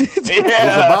bag. He's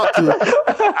about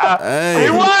to. Hey, He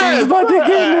was about to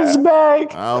get in his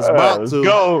bag. I was about Let's to.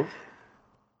 go.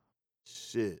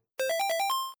 Shit.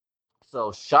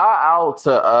 So shout out to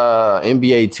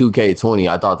NBA 2K20.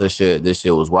 I thought this shit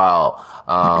was wild.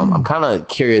 I'm kind of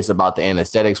curious about the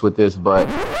anesthetics with this, but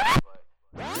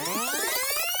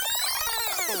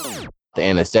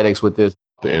they're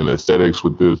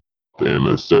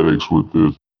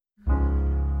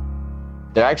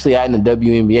actually adding the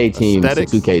WNBA team to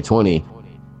Aesthetics? 2K20.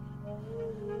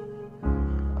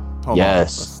 Hold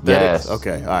Yes, on. Aesthetics? yes.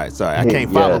 Okay. All right. Sorry. I can't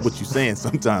follow Yes. what you're saying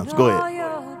sometimes. Go ahead.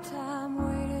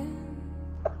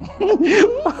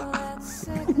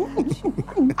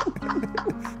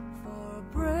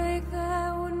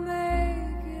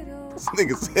 This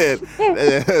nigga said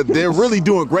they're really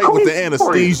doing great with the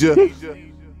anesthesia.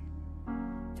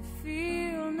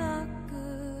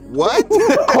 What?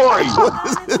 Corey,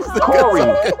 Corey,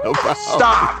 About?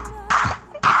 stop.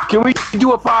 Can we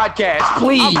do a podcast,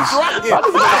 please? It's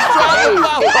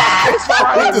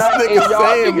Friday What this night, nigga and y'all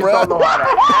saying, niggas bro? don't know how to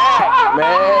act,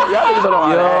 man. Y'all niggas don't know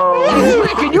how to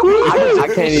act. Can you please I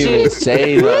can't even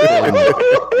say nothing.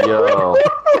 Yo.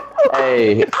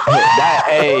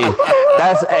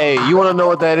 You want to know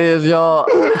what that is, y'all?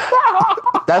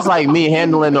 That's like me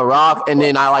handling the rock, and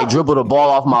then I like dribble the ball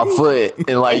off my foot,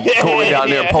 and like Corey down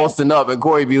there posting up, and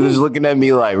Corey be just looking at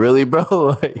me like, really, bro?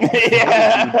 Like,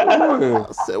 I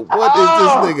said, what is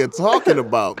this nigga talking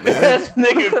about, man? This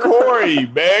nigga Corey,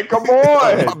 man. Come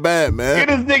My on. bad, Get man.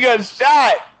 this nigga a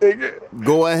shot. Nigga.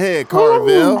 Go ahead,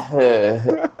 Carville.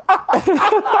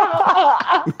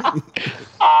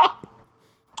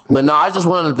 But no, I just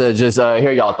wanted to just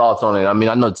hear y'all thoughts on it. I mean,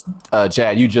 I know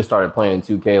Chad, you just started playing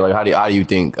 2K. Like, how do you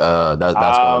think that's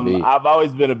gonna be? I've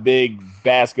always been a big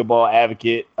basketball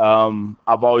advocate.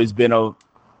 I've always been a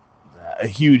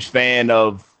huge fan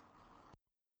of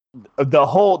the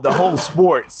whole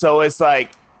sport. So it's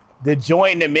like the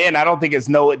joining them in. I don't think there's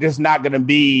not going to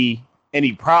be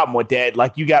any problem with that.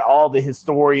 Like you got all the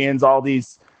historians, all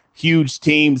these huge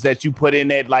teams that you put in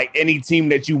it. Like any team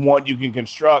that you want, you can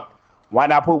construct. Why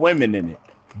not put women in it?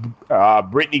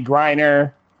 Brittany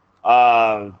Griner,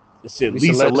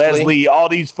 Lisa Leslie, all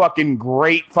these fucking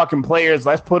great fucking players.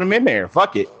 Let's put them in there.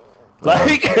 Fuck it.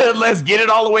 Like, let's get it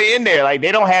all the way in there. Like,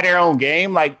 they don't have their own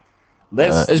game. Like,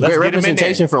 let's It's great get 'em in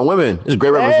representation there. for women. It's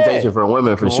great representation for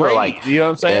women for sure. Great. Like, you know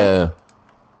what I'm saying?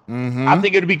 yeah. I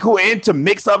think it'd be cool. And to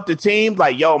mix up the teams,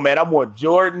 like, yo, man, I want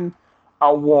Jordan, I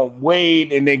want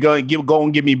Wade, and then go and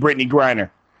give me Brittany Griner.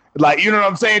 Like, you know what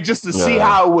I'm saying? Just to see Yeah.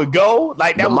 how it would go.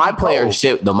 Like that. The my player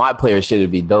shit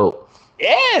would be dope.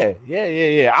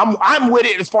 Yeah. I'm with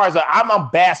it as far as I'm a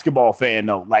basketball fan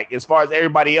though. Like as far as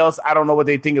everybody else, I don't know what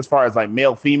they think as far as like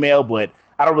male, female, but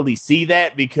I don't really see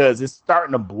that because it's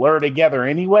starting to blur together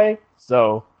anyway.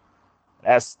 So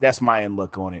that's my end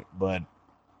look on it. But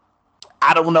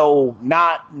I don't know.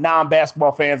 Not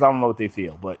non-basketball fans, I don't know what they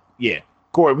feel. But yeah.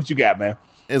 Corey, what you got, man?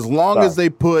 As long as they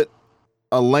put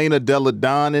Elena Delle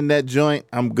Donne in that joint,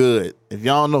 I'm good. If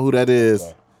y'all don't know who that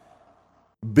is,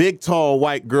 big, tall,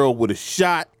 white girl with a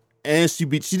shot, and she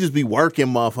just be working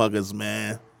motherfuckers,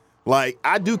 man. Like,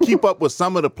 I do keep up with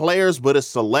some of the players, but it's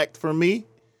select for me.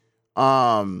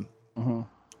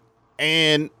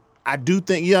 And I do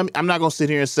think, I'm not gonna sit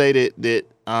here and say that the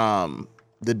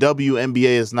WNBA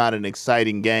is not an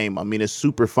exciting game. I mean, it's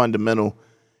super fundamental.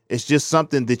 It's just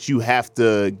something that you have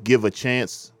to give a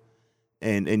chance.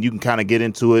 and you can kind of get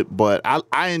into it. But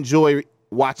I enjoy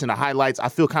watching the highlights. I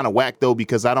feel kind of whack though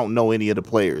because I don't know any of the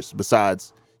players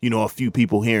besides, you know, a few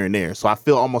people here and there. So I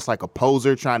feel almost like a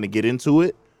poser trying to get into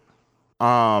it.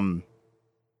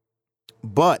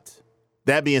 But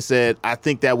that being said, I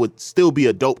think that would still be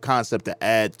a dope concept to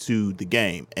add to the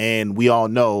game. And we all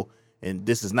know, and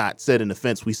this is not said in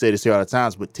offense, we say this here all the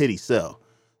times, but titties sell.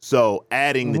 So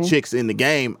adding the chicks in the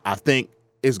game, I think,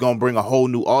 is going to bring a whole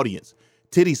new audience.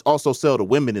 Titties also sell to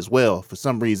women as well. For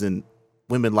some reason,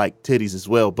 women like titties as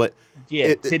well. But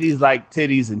yeah, titties like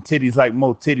titties, and titties like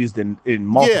more titties than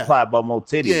multiplied by more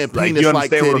titties. Yeah, like, penis you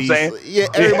like understand titties. what I'm saying? Yeah,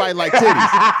 everybody like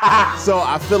titties. So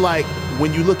I feel like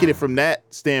when you look at it from that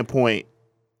standpoint,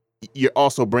 you're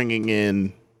also bringing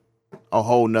in a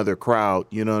whole nother crowd.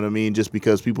 You know what I mean? Just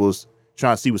because people's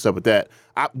trying to see what's up with that.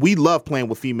 We love playing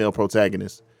with female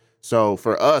protagonists. So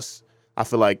for us, I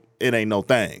feel like it ain't no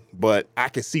thing. But I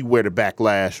can see where the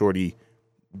backlash or the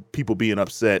people being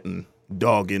upset and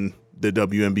dogging the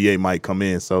WNBA might come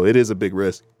in. So it is a big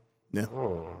risk. Yeah.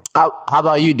 How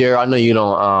about you, Darryl? I know you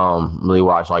don't really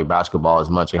watch like basketball as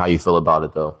much. How you feel about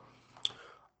it though?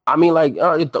 I mean, like,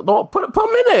 don't put them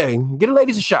in there. Get the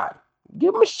ladies a shot.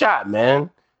 Give them a shot, man.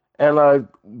 And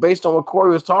based on what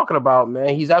Corey was talking about,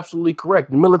 man, he's absolutely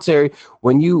correct. The military,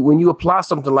 when you apply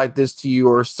something like this to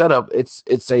your setup, it's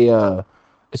a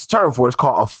term for it. It's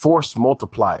called a force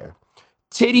multiplier.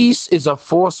 Titties is a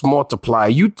force multiplier.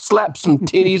 You slap some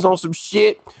titties on some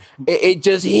shit, it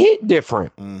just hit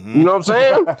different. Mm-hmm. You know what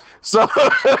I'm saying? So,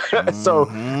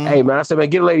 hey man, I said, man,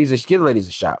 get the ladies a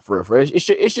shot for real. It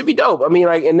should be dope. I mean,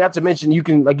 like, and not to mention, you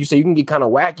can, like you say, you can get kind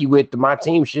of wacky with the my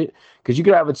team shit because you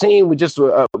could have a team with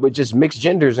just mixed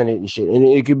genders in it and shit, and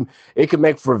it could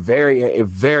make for a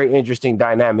very interesting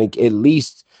dynamic,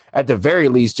 at the very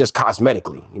least, just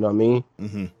cosmetically. You know what I mean?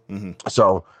 Mm-hmm. Mm-hmm.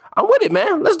 So I'm with it,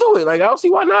 man. Let's do it. Like, I don't see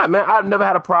why not, man. I've never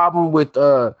had a problem with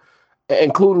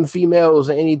including females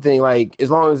or anything. Like, as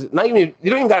long as you don't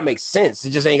even gotta make sense.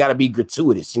 It just ain't gotta be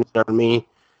gratuitous. You know what I mean?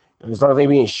 As long as they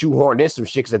being shoehorned in some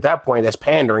shit, 'cause at that point that's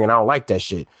pandering, and I don't like that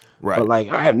shit. Right. But like,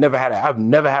 I've never had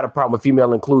a problem with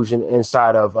female inclusion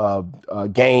inside of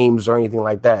games or anything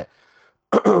like that.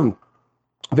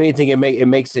 If anything, it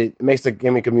makes the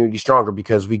gaming community stronger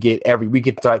because we get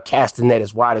to cast the net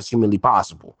as wide as humanly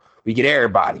possible. We get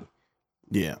everybody.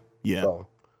 Yeah. So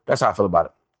that's how I feel about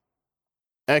it.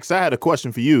 X, I had a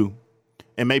question for you,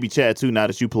 and maybe Chad too, now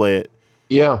that you play it.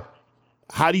 Yeah.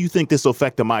 How do you think this will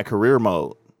affect the My Career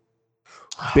mode?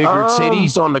 Bigger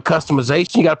titties on the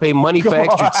customization. You got to pay money for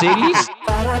extra titties.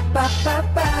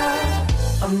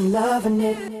 I'm loving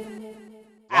it.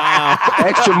 Wow.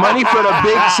 Extra money for the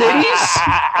big titties?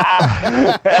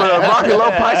 For the market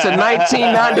low price of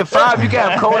 $19.95, you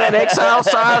got Kodak Exile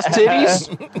size titties?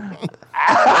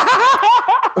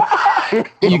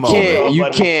 You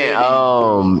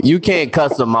can't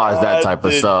customize that type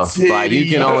of stuff. Like,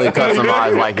 you can only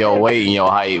customize like your weight and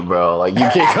your height, bro. Like, you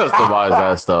can't customize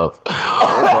that stuff.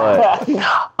 But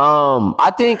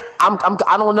I think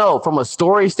I don't know, from a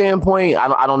story standpoint.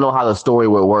 I don't know how the story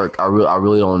would work. I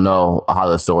really don't know how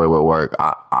the story would work.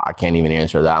 I can't even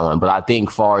answer that one. But I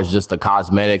think far as just the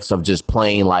cosmetics of just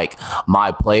playing like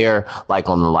my player, like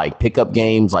on the like pickup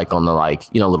games, like on the like,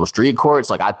 you know, little street courts,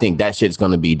 like I think that shit's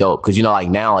gonna be dope. Cause you know, like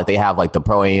now, like they have like the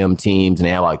Pro AM teams and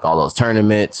they have like all those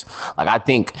tournaments. Like I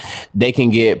think they can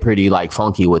get pretty like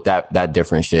funky with that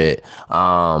different shit.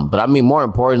 But I mean, more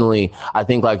importantly, I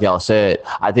think like y'all said,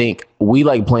 I think we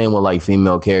like playing with like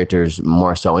female characters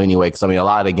more so anyway. Cause I mean, a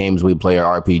lot of the games we play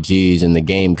are RPGs and the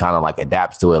game kind of like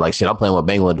adapts to it. Like shit, I'm playing with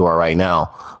Bangalore right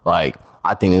now. Like,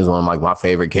 I think this is one of like my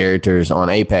favorite characters on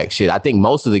Apex. Shit, I think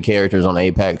most of the characters on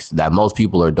Apex that most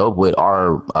people are dope with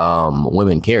are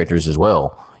women characters as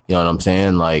well. You know what I'm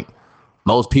saying? Like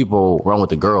most people run with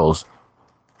the girls.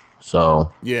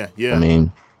 So yeah. I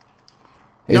mean,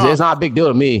 it's not a big deal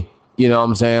to me. You know what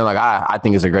I'm saying? Like I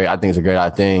think it's a great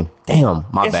thing. Damn,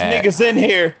 my bad. Niggas in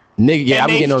here. Nigga, yeah, I'm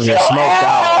getting over here smoked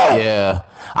out. Yeah.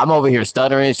 I'm over here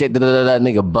stuttering shit.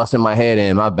 Nigga busting my head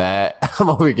in. My bad. I'm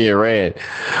over here getting red.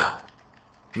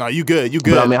 No, you good.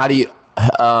 But, I mean, how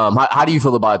do you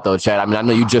feel about it though, Chad? I mean, I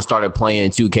know you just started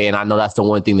playing 2K, and I know that's the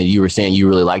one thing that you were saying you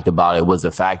really liked about it was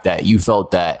the fact that you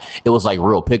felt that it was like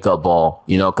real pickup ball,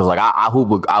 you know? Because like I hoop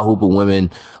with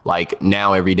women like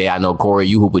now every day. I know Corey,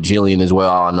 you hoop with Jillian as well.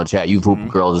 I know Chad, you hoop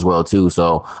with girls as well too.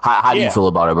 So how do you feel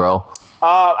about it, bro?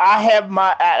 I've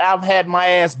had my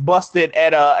ass busted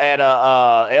at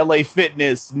a LA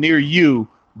Fitness near you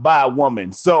by a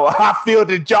woman. So I feel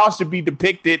that y'all should be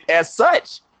depicted as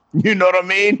such. You know what I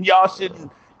mean?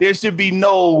 There should be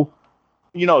no,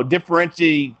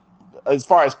 differentiate as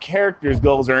far as characters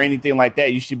goes or anything like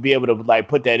that. You should be able to like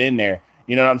put that in there.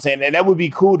 You know what I'm saying? And that would be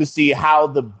cool to see how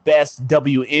the best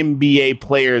WNBA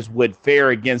players would fare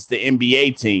against the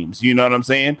NBA teams. You know what I'm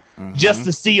saying? Just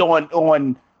to see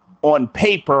on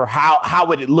paper how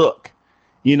would it look.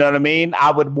 You know what I mean? I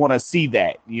would want to see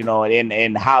that, you know,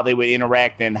 and how they would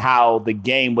interact and how the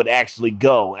game would actually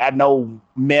go. I know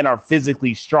men are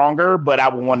physically stronger, but I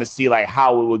would want to see like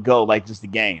how it would go, like just the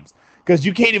games. Because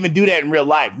you can't even do that in real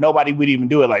life. Nobody would even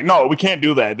do it. Like, no, we can't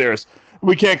do that.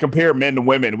 We can't compare men to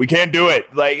women. We can't do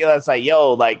it. Like, it's like,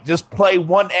 yo, like, just play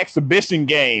one exhibition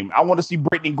game. I want to see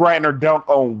Brittany Griner dunk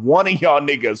on one of y'all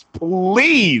niggas.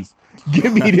 Please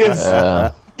give me this.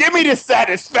 Give me this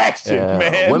satisfaction,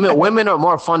 man. Women are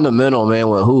more fundamental, man,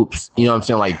 with hoops. You know what I'm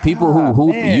saying? Like, people who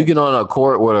hoop, you get on a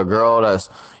court with a girl that's,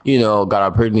 you know,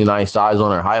 got a pretty nice size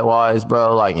on her height-wise,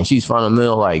 bro. Like, and she's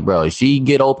fundamental. Like, bro, if she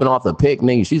get open off the pick,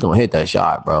 nigga, she's gonna hit that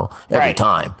shot, bro, every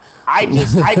time. I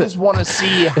just want to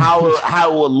see how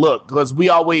it will look, because we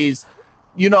always,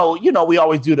 we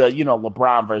always do the,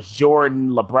 LeBron versus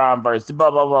Jordan, LeBron versus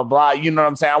blah, blah, blah, blah. You know what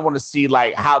I'm saying? I want to see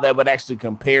like how that would actually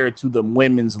compare to the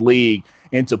women's league,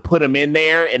 and to put them in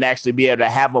there and actually be able to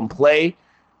have them play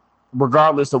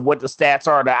regardless of what the stats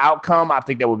are, the outcome. I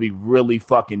think that would be really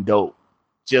fucking dope,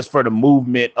 just for the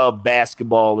movement of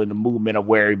basketball and the movement of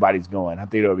where everybody's going. I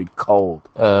think it would be cold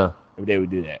if they would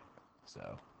do that.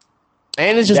 So.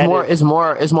 And it's just it's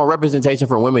more representation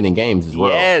for women in games as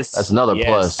well. Yes, that's another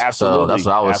plus. Absolutely. So that's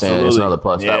what I was saying. It's another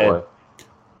plus that way.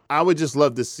 I would just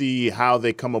love to see how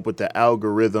they come up with the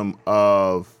algorithm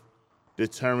of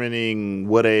determining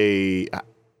what a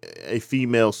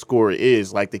female score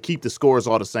is. Like, they keep the scores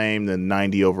all the same, the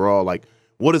 90 overall. Like,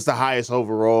 what is the highest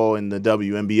overall in the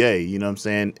WNBA? You know what I'm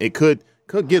saying? It could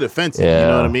get offensive. You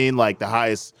know what I mean? Like, the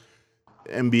highest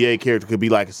NBA character could be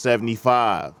like a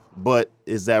 75. But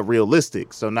is that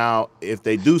realistic? So now if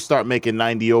they do start making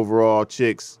 90 overall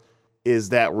chicks, is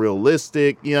that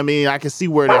realistic? You know what I mean? I can see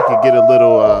where that could get a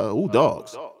little,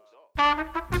 dogs.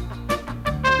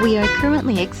 We are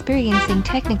currently experiencing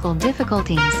technical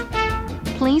difficulties.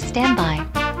 Please stand by.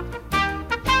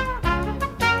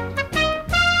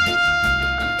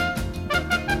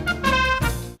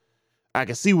 I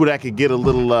can see where that could get a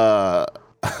little,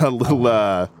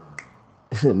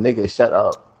 nigga, shut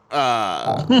up.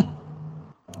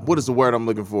 What is the word I'm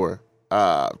looking for?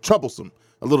 Troublesome.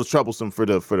 A little troublesome for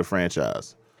the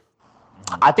franchise.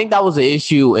 I think that was an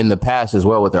issue in the past as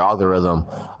well with their algorithm.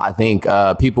 I think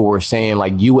people were saying,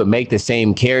 like, you would make the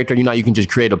same character. You know, you can just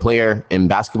create a player in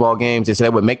basketball games. They said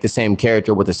they would make the same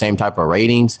character with the same type of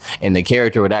ratings, and the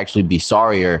character would actually be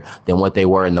sorrier than what they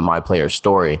were in the My Player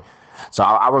story. So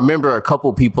I remember a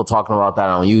couple people talking about that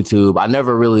on YouTube. I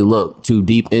never really looked too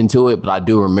deep into it, but I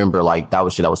do remember, like, that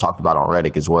was shit that was talked about on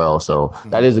Reddit as well. So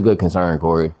that is a good concern,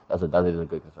 Corey. That is a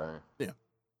good concern. Yeah.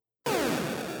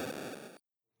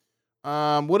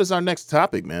 What is our next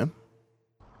topic, man?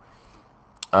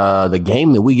 The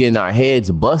game that we get in our heads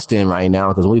busting right now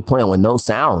because we playing with no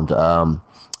sound.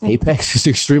 Apex is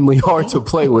extremely hard to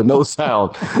play with no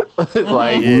sound.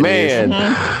 Like, man,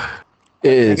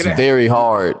 it's very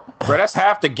hard. Bro, that's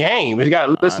half the game. You got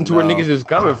to listen to where niggas is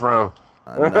coming from.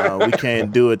 I know, we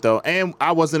can't do it, though. And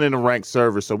I wasn't in a ranked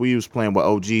server, so we was playing with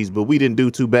OGs, but we didn't do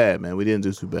too bad, man. We didn't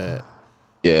do too bad.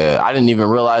 Yeah, I didn't even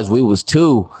realize we was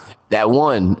two that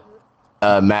one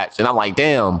match, and I'm like,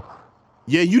 damn.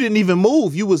 Yeah, you didn't even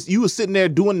move. You was sitting there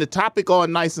doing the topic all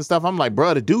nice and stuff. I'm like,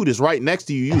 bro, the dude is right next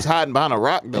to you. You was hiding behind a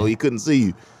rock, though. He couldn't see you.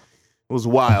 It was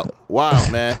wild,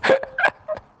 man.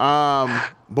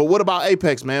 But what about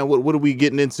Apex, man? What are we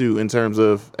getting into in terms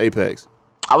of Apex?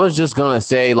 I was just gonna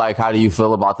say, like, how do you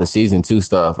feel about the season 2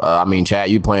 stuff? I mean, Chad,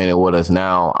 you playing it with us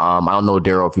now. I don't know,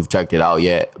 Daryl, if you've checked it out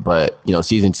yet, but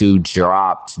season 2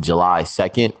 dropped July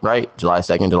 2nd, right? July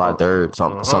 2nd, July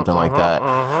 3rd, something like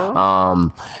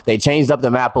that. They changed up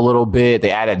the map a little bit.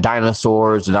 They added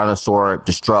dinosaurs. The dinosaur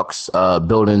destructs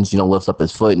buildings. Lifts up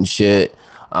his foot and shit.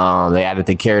 They added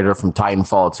the character from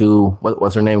Titanfall 2.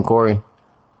 What's her name, Corey?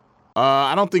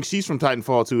 I don't think she's from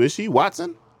Titanfall 2. Is she?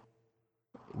 Watson?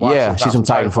 Yeah, she's from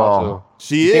Titanfall.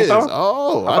 She is. So?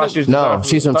 Oh, she's from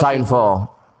Titanfall.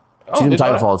 She's from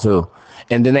Titanfall too.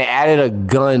 And then they added a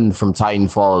gun from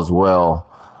Titanfall as well.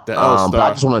 But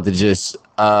I just wanted to just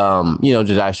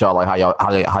ask y'all, like,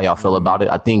 how y'all feel about it.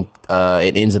 I think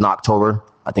it ends in October.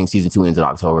 I think season 2 ends in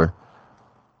October.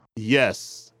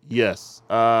 Yes.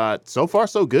 So far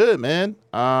so good, man.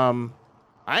 I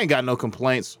ain't got no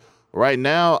complaints right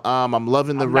now. I'm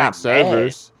loving the ranked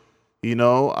servers.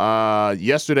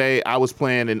 Yesterday I was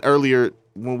playing, and earlier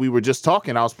when we were just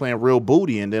talking, I was playing Real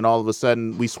Booty, and then all of a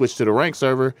sudden we switched to the ranked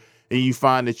server, and you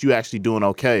find that you actually doing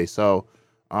okay. So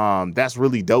that's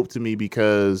really dope to me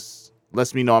because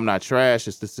lets me know I'm not trash.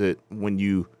 It's just that when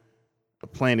you are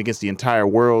playing against the entire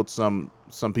world, some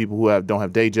people who don't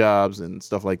have day jobs and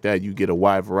stuff like that, you get a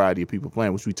wide variety of people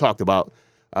playing, which we talked about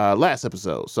last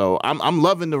episode. So I'm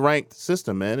loving the ranked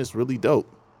system, man. It's really dope.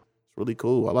 It's really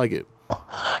cool. I like it.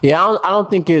 Yeah, I don't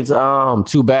think it's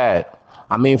too bad.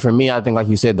 I mean, for me, I think, like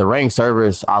you said, the ranked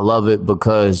servers, I love it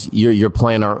because you're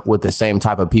playing with the same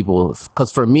type of people.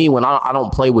 Because for me, when I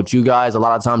don't play with you guys, a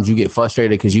lot of times you get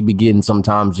frustrated because you be getting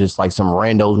sometimes just like some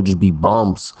randos who just be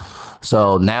bumps.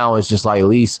 So now it's just like, at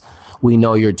least we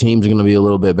know your teams are going to be a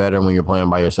little bit better when you're playing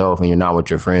by yourself and you're not with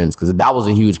your friends. Because that was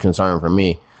a huge concern for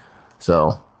me.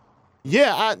 So,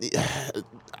 yeah,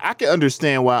 I can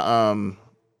understand why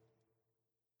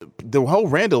the whole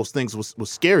randos things was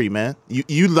scary, man.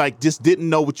 You like just didn't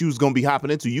know what you was gonna be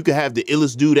hopping into. You could have the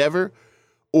illest dude ever,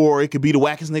 or it could be the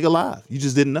wackest nigga alive. You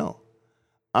just didn't know.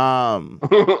 Daryl,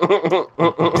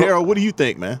 what do you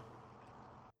think, man?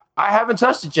 I haven't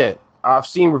touched it yet. I've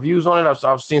seen reviews on it.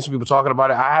 I've seen some people talking about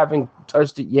it. I haven't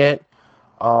touched it yet.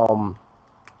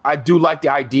 I do like the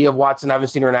idea of Wattson. I haven't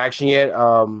seen her in action yet.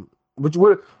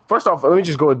 First off, let me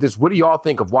just go with this. What do y'all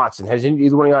think of Wattson? Has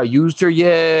either one of y'all used her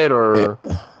yet, or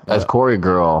that's Corey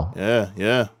girl?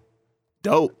 Yeah,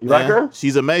 dope. You like her?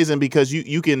 She's amazing because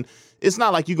you can. It's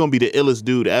not like you're gonna be the illest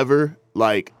dude ever.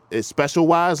 Like it's special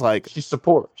wise, like she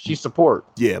support.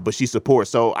 Yeah, but she supports.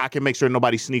 So I can make sure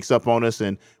nobody sneaks up on us.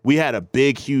 And we had a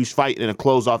big, huge fight in a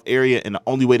closed off area, and the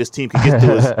only way this team can get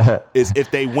through is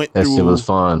if they went through. That shit was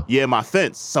fun. Yeah, my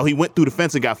fence. So he went through the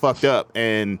fence and got fucked up,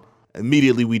 and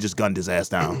immediately we just gunned his ass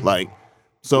down. Like,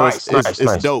 so nice.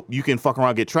 it's dope. You can fuck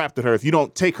around, get trapped with her. If you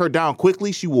don't take her down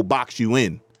quickly, she will box you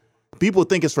in. People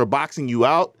think it's for boxing you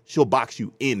out. She'll box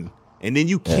you in, and then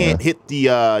you can't hit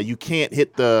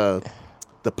the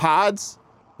pods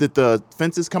that the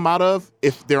fences come out of.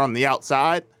 If they're on the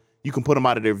outside, you can put them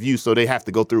out of their view, so they have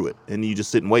to go through it, and you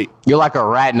just sit and wait. You're like a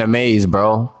rat in a maze,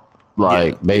 bro.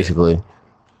 Like, basically.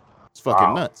 It's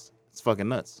fucking nuts. It's fucking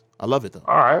nuts. I love it, though.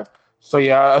 All right. So,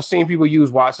 yeah, I've seen people use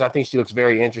Wattson. I think she looks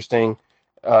very interesting.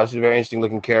 She's a very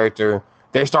interesting-looking character.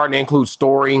 They're starting to include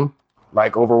story,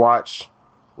 like Overwatch,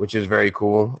 which is very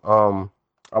cool.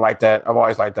 I like that. I've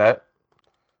always liked that.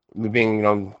 Me being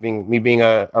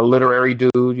a literary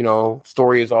dude,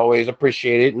 story is always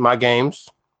appreciated in my games.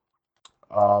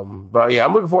 But yeah,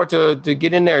 I'm looking forward to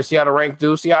get in there, see how the rank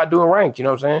do, see how I do in ranked, you know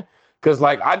what I'm saying? Because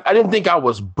like I didn't think I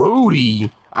was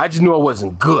booty. I just knew I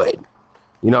wasn't good.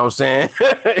 You know what I'm saying?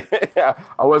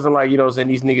 I wasn't like, saying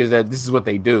these niggas that this is what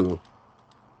they do.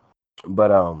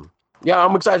 But yeah,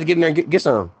 I'm excited to get in there and get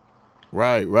some.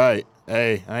 Right.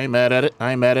 Hey, I ain't mad at it.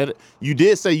 You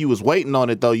did say you was waiting on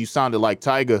it, though. You sounded like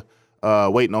Tyga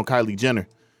waiting on Kylie Jenner,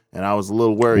 and I was a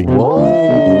little worried. Whoa.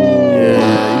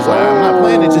 Yeah, he's like, I'm not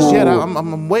playing it just yet.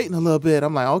 I'm waiting a little bit.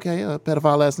 I'm like, okay,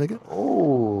 pedophile ass nigga.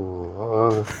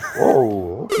 Whoa,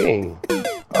 okay.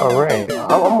 All right. I'm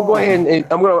gonna go ahead and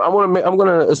I'm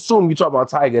gonna assume you talk about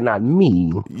Tyga, not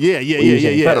me. Yeah.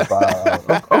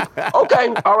 Pedophile.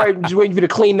 Okay. All right. Just waiting for you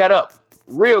to clean that up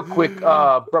real quick,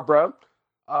 bruh.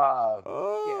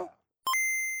 Yeah.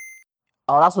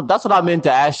 Oh, that's what I meant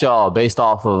to ask y'all based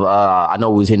off of I know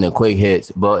we was hitting the quick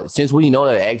hits, but since we know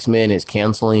that X-Men is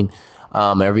canceling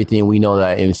everything, we know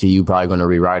that MCU probably going to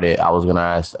rewrite it. I was going to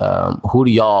ask, who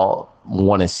do y'all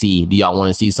want to see? Do y'all want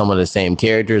to see some of the same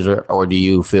characters, or do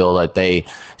you feel that they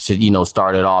should,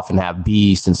 start it off and have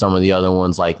Beast and some of the other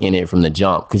ones like in it from the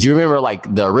jump? Because you remember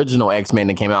like the original X-Men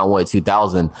that came out in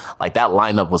 2000, like that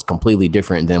lineup was completely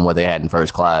different than what they had in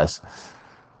First Class.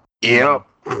 Yep.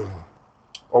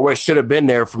 Or what should have been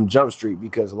there from Jump Street,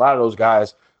 because a lot of those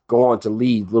guys go on to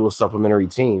lead little supplementary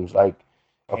teams. Like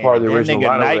a part of the original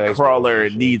nigga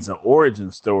Nightcrawler needs an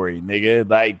origin story, nigga.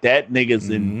 Like that nigga's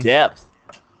in depth.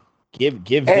 Give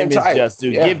him his just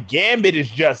dues. Yeah. Give Gambit his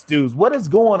just dues. What is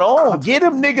going on? Get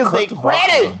him niggas they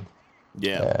credit.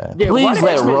 Yeah. Please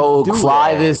let Rogue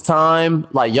fly this time.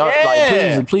 Like y'all,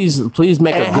 like please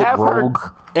make a good Rogue.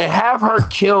 And have her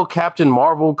kill Captain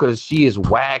Marvel because she is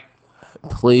whack.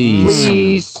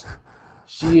 Please.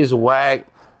 She is whack.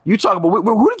 You talk about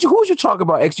who was you talking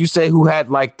about? X, you say who had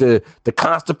like the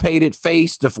constipated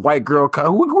face, the white girl.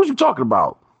 Who was you talking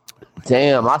about?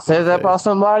 Damn, I said that about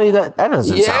somebody. That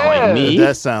doesn't sound like me.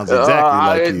 That sounds exactly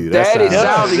like you. That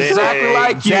sounds exactly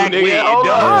like you, nigga. Hold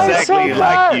on, exactly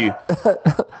like you.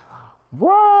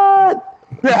 What?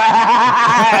 What?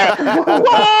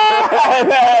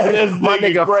 My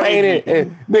nigga fainted.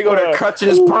 Nigga there clutching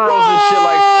his pearls and shit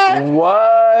like,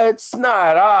 what's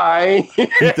not I?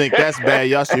 You think that's bad?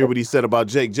 Y'all should hear what he said about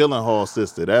Jake Gyllenhaal's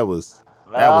sister. That was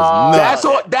That was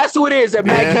nuts. That's who it is. That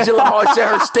Maggie Gyllenhaal shit,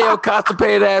 her stale,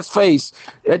 constipated ass face.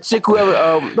 That chick, whoever,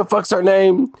 the fuck's her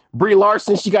name? Brie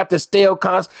Larson. She got the stale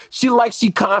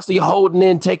She constantly holding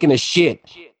in, taking a shit.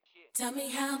 Tell me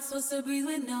how I'm supposed to breathe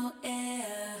with no air.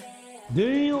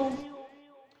 Damn.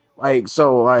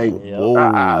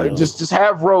 Just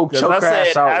have Rogue choke her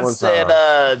ass out one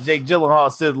time. Jake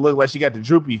Gyllenhaal said it looked like she got the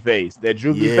droopy face. That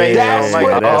droopy face.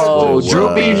 That's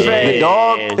droopy face,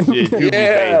 dog. Droopy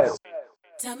face.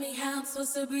 Tell me how I'm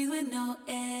supposed to breathe with no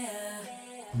air.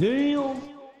 Damn.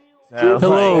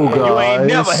 Hello, guys. You ain't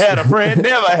never had a friend.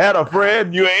 Never had a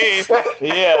friend. You ain't.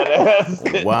 Yeah.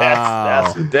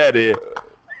 That's what that is.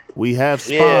 We have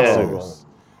sponsors.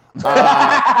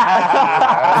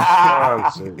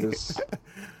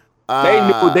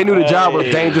 They knew the job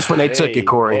was dangerous when they took it,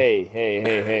 Corey.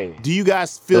 Hey. Do you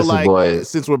guys feel like,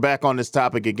 since we're back on this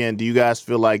topic again, do you guys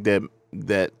feel like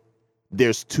that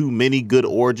there's too many good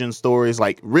origin stories?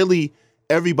 Like, really,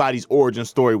 everybody's origin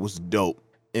story was dope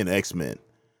in X-Men.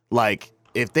 Like,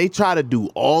 if they try to do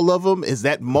all of them, is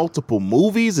that multiple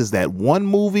movies? Is that one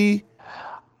movie?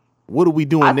 What are we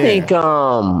doing there? I think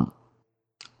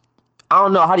I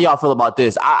don't know. How do y'all feel about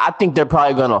this? I think they're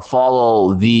probably gonna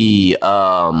follow the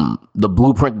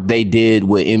blueprint they did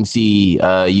with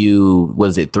MCU.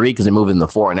 Was it 3? Because they're moving to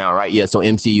 4 now, right? Yeah. So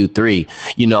MCU 3.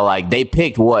 You know, like they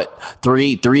picked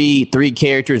three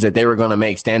characters that they were gonna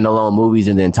make standalone movies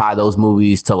and then tie those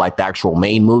movies to like the actual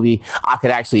main movie. I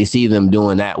could actually see them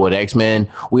doing that with X-Men.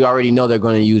 We already know they're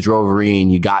gonna use Wolverine.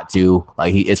 You got to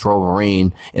it's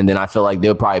Wolverine, and then I feel like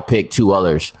they'll probably pick 2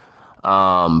 others.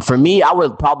 For me, I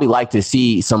would probably like to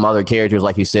see some other characters,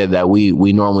 like you said, that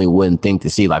we normally wouldn't think to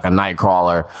see, like a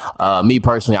Nightcrawler. Me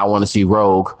personally, I want to see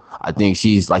Rogue. I think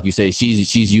she's, like you said,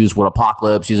 she's used with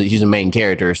Apocalypse. She's a main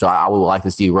character, so I would like to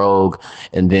see Rogue.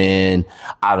 And then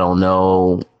I don't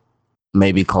know,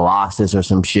 maybe Colossus or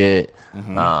some shit.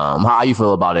 Mm-hmm. How you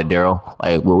feel about it, Daryl?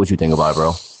 Like, what you think about it,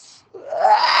 bro?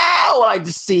 I would like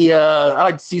to see. I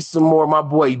like to see some more of my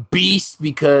boy Beast,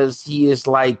 because he is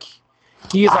like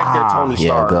their Tony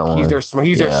Stark. He's their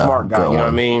smart guy. You know what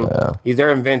I mean? Yeah. He's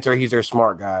their inventor. He's their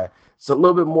smart guy. So a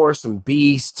little bit more some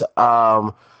Beast.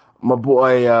 My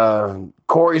boy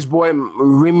Corey's boy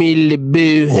Remy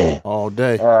LeBeau. All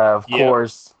day. Of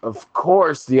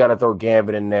course, you got to throw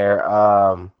Gambit in there.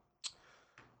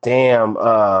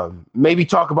 Maybe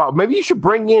you should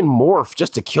bring in Morph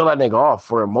just to kill that nigga off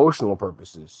for emotional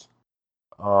purposes.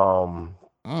 Morph.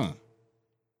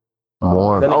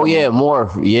 Oh yeah,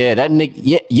 Morph. Yeah, that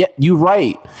nigga. Yeah, you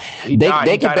right.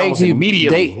 They could basically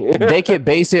immediately. they could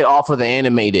base it off of the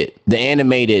animated.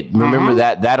 Remember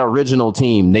that original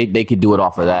team. They could do it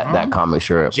off of that comic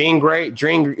strip. Jean Grey.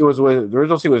 It was with the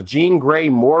original team was Jean Grey,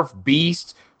 Morph,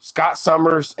 Beast, Scott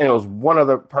Summers, and it was one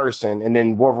other person, and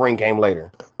then Wolverine came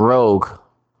later. Rogue.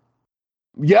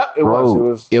 Yep, it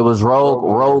was. It was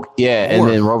Rogue. Yeah, Morph. And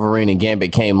then Wolverine and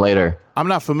Gambit came later. I'm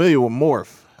not familiar with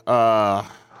Morph.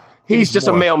 He's just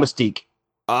a male Mystique.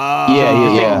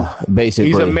 Yeah.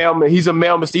 Basically, he's a male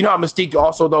Mystique. You know how Mystique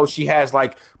also, though, she has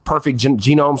like perfect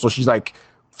genome, so she's like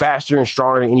faster and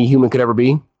stronger than any human could ever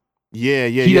be. Yeah.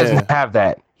 He doesn't have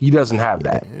that. Ew.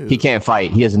 He can't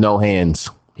fight. He has no hands.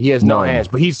 He has no hands,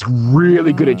 but he's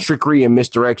really good at trickery and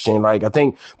misdirection. Like I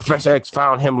think Professor X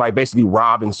found him like basically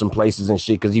robbing some places and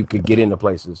shit because he could get into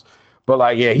places. But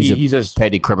like, yeah, he's just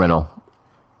petty criminal.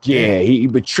 Yeah,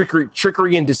 but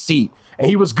trickery and deceit. And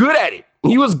he was good at it.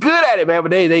 Man.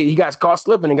 But he got caught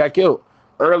slipping and got killed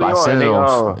early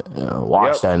on.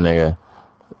 Watch that nigga.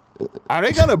 Are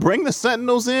they gonna bring the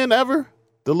Sentinels in ever?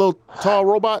 The little tall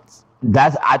robots?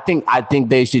 I think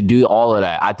they should do all of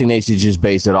that. I think they should just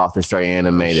base it off the straight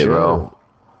animated, bro.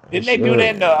 Didn't they do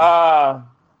that in the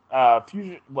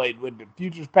Future? Wait, with the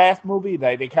Futures Past movie?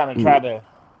 Like they kind of try to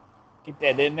get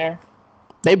that in there.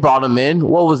 They brought him in.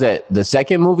 What was that? The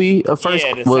second movie first?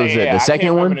 Yeah, what was it? The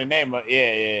second one? The name of,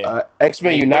 yeah.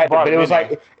 X-Men United, but it was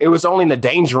like it was only in the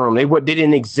Danger Room. They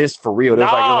didn't exist for real. No.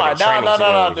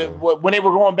 When they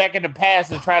were going back in the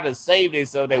past and trying to save it,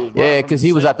 so they was because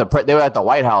he was they were at the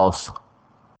White House.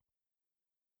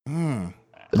 I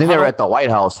think they were at the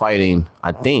White House fighting.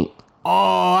 I think.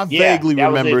 Oh, I vaguely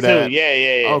remember that. Too.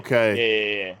 Yeah.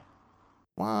 Okay. Yeah.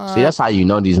 What? See, that's how you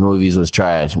know these movies was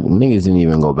trash. Niggas didn't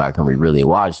even go back and really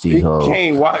watch these.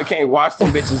 Can't watch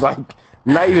them bitches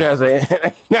Not even as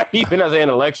an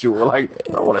intellectual. Like,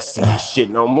 I don't want to see this shit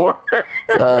no more.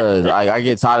 I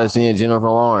get tired of seeing Jennifer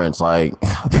Lawrence. Like,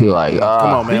 I feel like,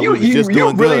 Come on, man. You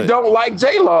really don't like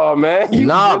J-Law, man. You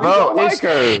nah, really bro. don't like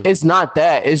her. It's not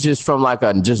that. It's just from like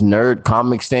a just nerd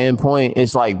comic standpoint.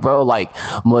 It's like, bro, like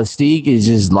Mystique is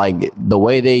just like the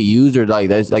way they use her. Like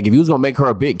that's like if you was gonna make her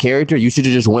a big character, you should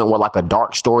have just went with like a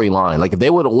dark storyline. Like if they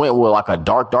would have went with like a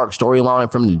dark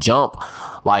storyline from the jump,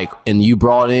 like and you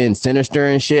brought in Sinister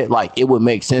and shit, like it would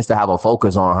make sense to have a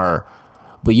focus on her.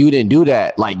 But you didn't do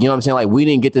that. Like, you know what I'm saying? Like, we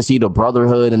didn't get to see the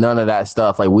Brotherhood and none of that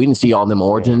stuff. Like, we didn't see all them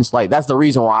origins. Like, that's the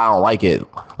reason why I don't like it.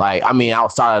 Like, I mean,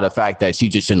 outside of the fact that she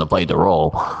just shouldn't have played the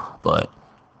role. But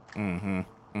No,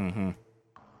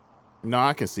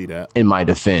 I can see that. in my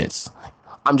defense,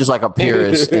 I'm just like a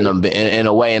purist in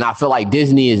a way. And I feel like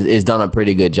Disney is done a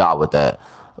pretty good job with that.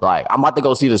 Like, I'm about to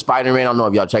go see the Spider-Man. I don't know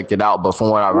if y'all checked it out, but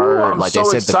from what I've heard, I'm like so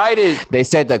excited. they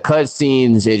said the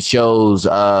cutscenes it shows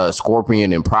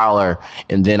Scorpion and Prowler,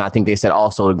 and then I think they said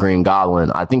also the Green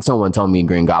Goblin. I think someone told me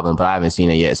Green Goblin, but I haven't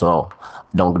seen it yet, so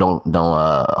don't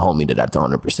hold me to that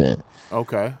 100%.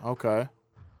 Okay.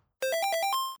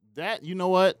 That, you know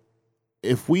what?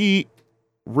 If we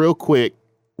real quick,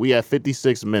 we have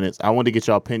 56 minutes. I wanted to get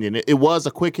your opinion. It was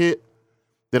a quick hit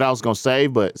that I was gonna say,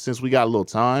 but since we got a little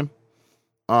time.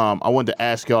 I wanted to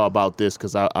ask y'all about this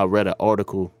because I read an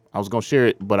article. I was going to share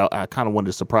it, but I kind of wanted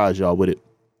to surprise y'all with it.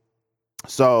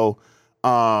 So,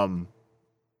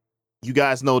 you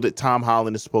guys know that Tom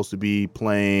Holland is supposed to be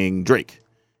playing Drake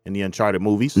in the Uncharted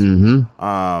movies.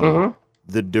 The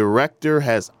director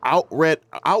has outright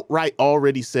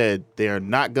already said they're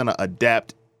not going to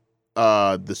adapt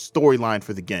the storyline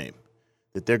for the game,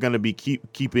 that they're going to be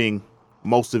keeping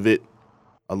most of it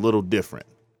a little different.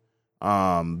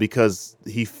 Because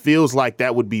he feels like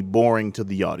that would be boring to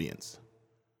the audience.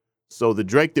 So the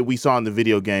Drake that we saw in the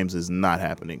video games is not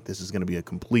happening. This is going to be a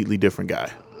completely different guy.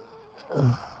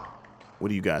 What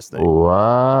do you guys think?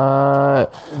 Why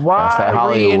That's that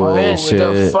Hollywood reinvent shit.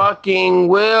 the fucking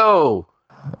wheel?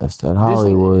 That's that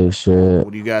Hollywood shit.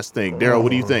 What do you guys think? Daryl,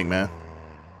 what do you think, man?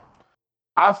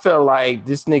 I feel like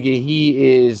this nigga,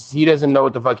 he doesn't know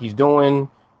what the fuck he's doing.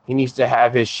 He needs to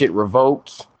have his shit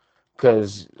revoked.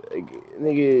 Because,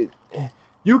 nigga,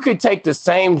 you could take the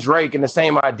same Drake and the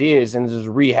same ideas and just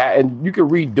and you could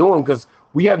redo them because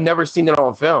we have never seen it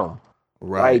on film.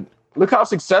 Right. Like, look how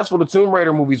successful the Tomb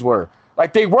Raider movies were.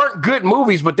 Like, they weren't good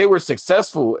movies, but they were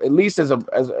successful, at least as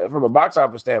from a box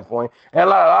office standpoint. And a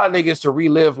lot of niggas to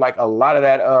relive, like, a lot of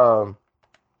that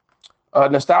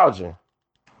nostalgia.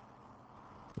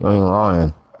 You ain't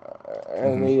lying.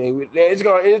 And it's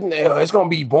gonna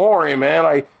be boring, man.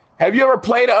 Like, have you ever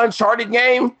played an Uncharted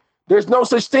game? There's no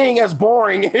such thing as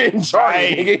boring in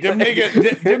Uncharted. Right. Them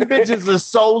bitches are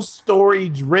so story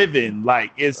driven.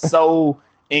 Like, it's so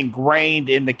ingrained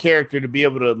in the character to be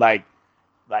able to like,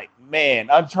 man,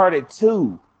 Uncharted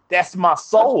 2. That's my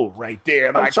soul right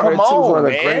there. Like, Uncharted come 2 on, is one of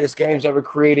the man. greatest games ever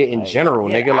created in general,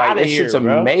 get nigga. Like, outta that shit's here,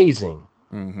 bro. amazing.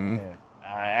 Mm-hmm. Yeah,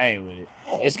 I ain't with it.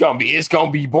 It's gonna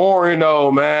be boring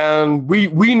though, man. We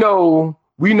know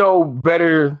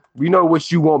better. We know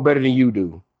what you want better than you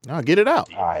do. No, get it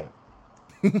out. All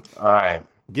right.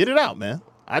 Get it out, man.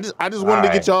 I just wanted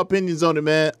to get y'all opinions on it,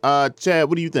 man. Chad,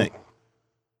 what do you think?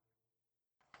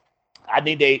 I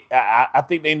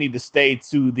think they need to stay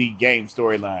to the game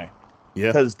storyline. Yeah.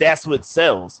 Because that's what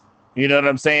sells. You know what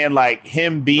I'm saying? Like,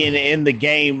 him being in the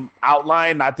game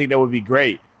outline, I think that would be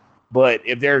great. But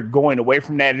if they're going away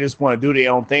from that and just want to do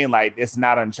their own thing, like, it's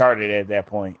not Uncharted at that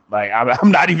point. Like, I'm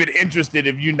not even interested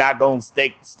if you're not going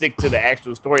to stick to the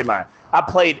actual storyline. I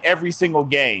played every single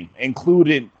game,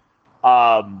 including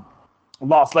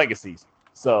Lost Legacies.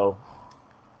 So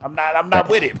I'm not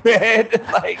with it, man.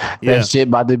 Like, That shit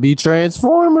about to be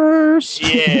Transformers.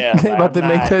 Yeah, They about to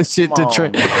make that shit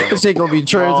that shit gonna be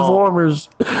Transformers.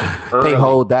 They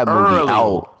hold that movie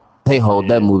out. They hold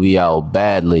that movie out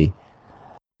badly.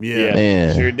 Yeah,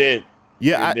 Man. Sure did.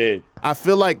 Yeah, did. I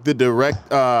feel like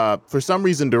for some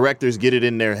reason, directors get it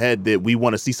in their head that we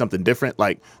want to see something different.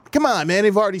 Like, come on, man,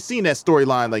 they've already seen that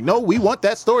storyline. Like, no, we want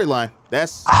that storyline.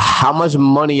 That's How much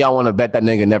money y'all want to bet that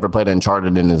nigga never played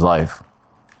Uncharted in his life?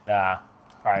 Nah,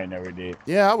 probably never did.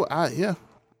 yeah,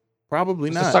 probably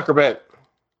It's not. a sucker bet.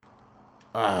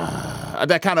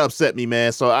 That kind of upset me,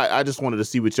 man. So I just wanted to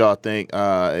see what y'all think.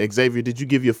 Xavier, did you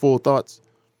give your full thoughts?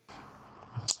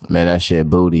 Man, that shit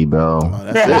booty, bro.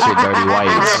 That's That shit dirty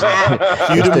whites.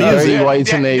 Cue It's the the music. dirty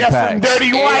whites in That's some Apex.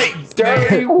 dirty white.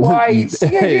 Dirty whites.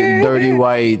 Dirty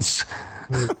whites.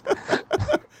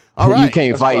 All right. You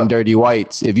can't fight in dirty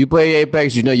whites. If you play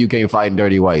Apex, you know you can't fight in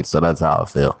dirty whites. So that's how I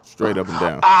feel. Straight up and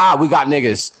down. We got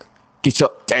niggas. Get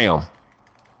your damn.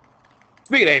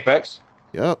 Speaking of Apex.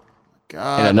 Yep.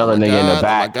 God, And another nigga in the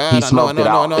back. He smoked it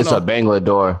out. It's a Bangla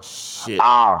door. Shit.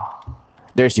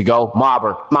 There she go.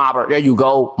 Mobber. There you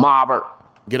go. Mobber.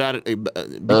 Get out of. Be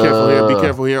careful here. Be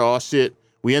careful here. Oh shit.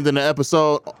 We ending the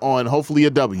episode on hopefully a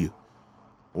W.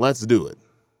 Let's do it.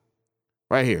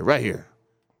 Right here. Right there.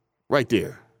 Right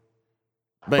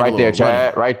there,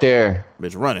 Chad. Right there.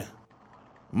 Bitch running.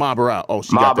 Mob her out. Oh,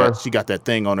 she got that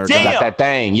thing on her. She got that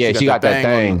thing. Yeah, she got that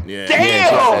thing. Yeah.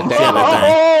 Damn.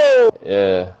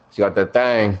 Yeah, she got that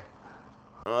thing.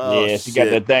 Oh, yeah, she got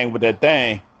that thing with that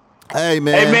thing. Hey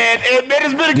man. Hey man,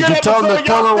 it's been a Did good you tell episode. him to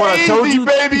tell her what I told you,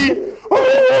 baby? You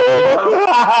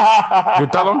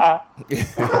tell him? I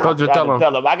told you to tell him.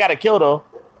 Tell him. I gotta kill though.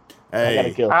 Hey, I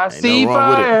gotta kill. I see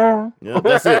fire. Yeah,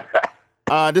 that's it.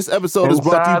 This episode is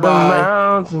brought to you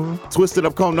by Twisted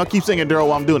Up Comb. Now keep singing, Daryl,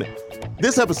 while I'm doing it.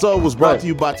 This episode was brought to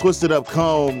you by Twisted Up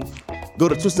Comb. Go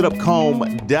to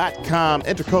twistedupcomb.com,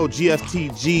 enter code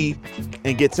GFTG,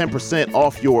 and get 10%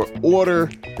 off your order.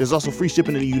 There's also free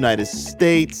shipping in the United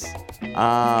States.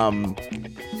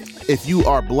 If you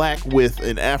are black with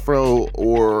an afro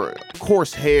or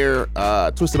coarse hair,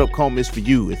 Twisted Up Comb is for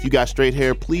you. If you got straight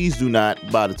hair, please do not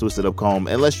buy the Twisted Up Comb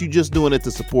unless you're just doing it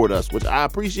to support us, which I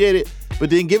appreciate it, but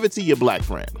then give it to your black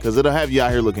friend because it'll have you out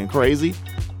here looking crazy.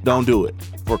 Don't do it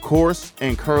for coarse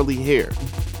and curly hair.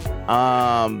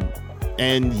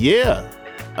 And yeah,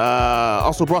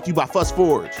 also brought to you by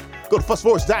FuzzForge. Go to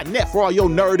fuzzforge.net for all your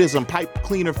nerdism, pipe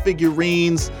cleaner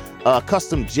figurines,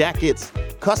 custom jackets,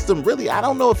 really, I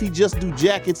don't know if he just do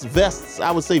jackets, vests. I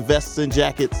would say vests and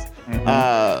jackets.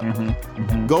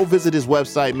 Go visit his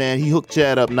website, man. He hooked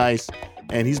Chad up nice,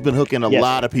 and he's been hooking a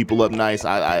lot of people up nice.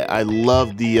 I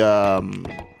love the,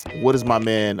 what is my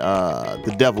man,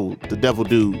 the devil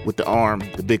dude with the arm,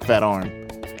 the big fat arm.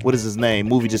 What is his name?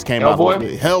 Movie just came out.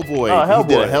 Hellboy. Hellboy. He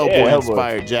did a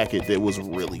Hellboy-inspired jacket that was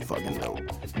really fucking dope.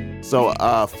 So,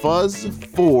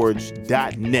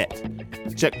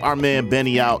 fuzzforge.net. Check our man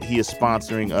Benny out. He is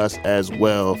sponsoring us as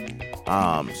well.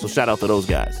 So shout out to those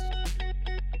guys.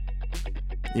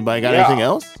 Anybody got anything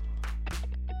else?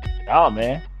 Oh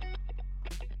man.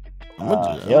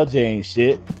 LJ ain't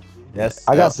shit.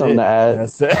 I got something to add.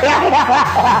 That's it.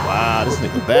 Wow, this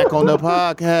nigga back on the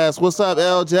podcast. What's up,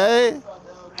 LJ?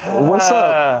 What's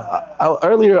up?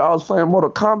 Earlier, I was playing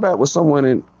Mortal Kombat with someone,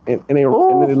 and they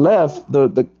left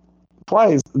the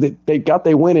twice. They got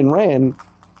their win and ran.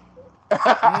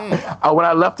 When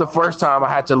I left the first time, I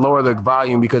had to lower the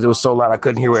volume because it was so loud I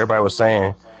couldn't hear what everybody was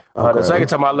saying. The second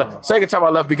time I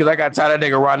left because I got tired of that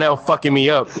nigga Ronell fucking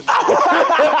me up.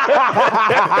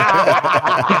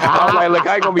 I was like, look,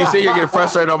 I ain't gonna be sitting here getting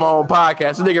frustrated on my own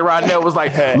podcast. This nigga Ronell was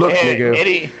like, look, nigga.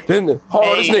 Eddie, hold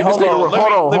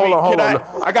on.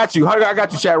 I got you,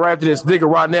 Chad, right after this. Nigga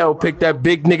Ronell picked that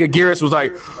big nigga Garrus, was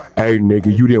like, hey,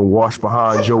 nigga, you didn't wash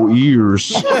behind your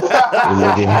ears.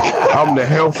 I'm the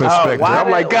health inspector. I'm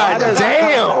like, God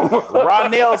damn.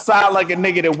 Ronell sound like a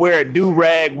nigga that wear a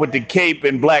do-rag with the cape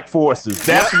and black forces.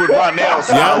 That's what Ronell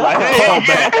sound like.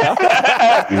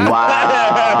 Wow.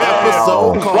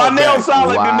 Ronell sound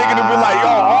like the nigga that be like, yo,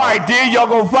 all right, then y'all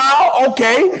gonna file?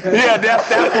 Okay. Yeah, that's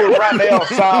what Ronell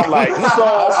sound like.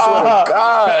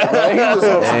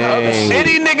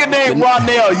 Any nigga named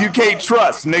Ronell, you can't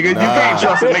trust, nigga. You can't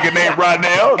trust a nigga named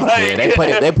Ronell. Like,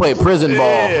 they play prison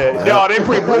ball. Yo, they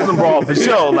play prison ball for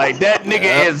sure. Like, that nigga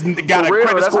has got a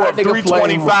credit score of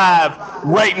 325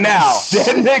 right now.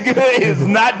 That nigga is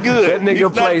not good. That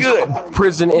nigga plays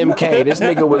prison MK. This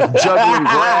nigga was juggling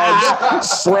grabs,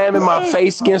 slamming my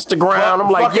face against the ground. I'm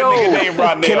like, yo,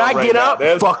 can I get up?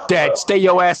 Fuck that. Stay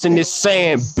your ass in this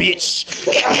sand, bitch.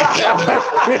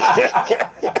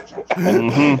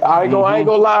 I ain't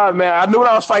gonna lie, man. I knew when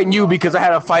I was fighting you because I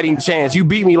had a fighting chance. You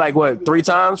beat me like what, 4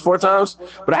 times? But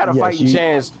I had a fighting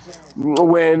chance.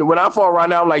 When I fall right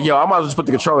now, I'm like, yo, I might as well just put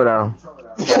the controller down.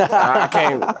 I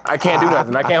can't do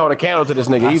nothing. I can't hold a candle to this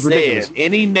nigga. He's ridiculous.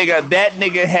 That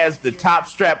nigga has the top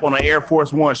strap on an Air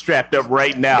Force One strapped up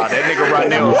right now. That nigga right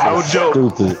now is no joke.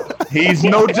 Stupid. He's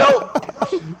no joke.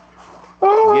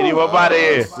 Get him up out of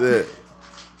here.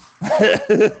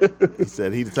 He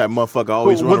said he the type of motherfucker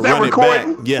always want to run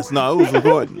recording? it back. Yes, no, it was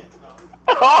recording.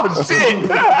 Oh shit!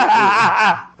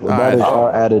 That is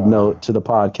our added note to the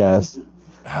podcast.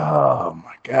 Oh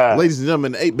my god, ladies and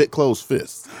gentlemen, 8-bit closed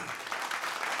fist.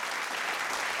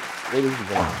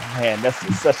 Man, that's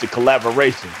such a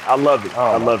collaboration. I love it.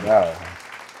 I love it.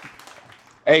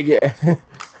 Hey, yeah.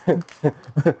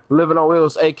 Living on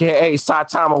Wheels, aka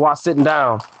Satama while sitting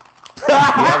down.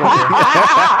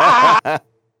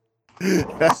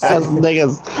 That's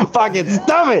niggas fucking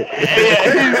stomach.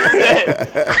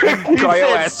 He Call your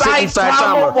said ass sitting Saitama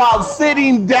Saitama. while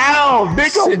sitting down. Nigga,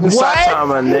 Sitting what?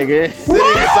 Saitama, nigga. Sitting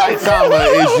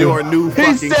Saitama is your new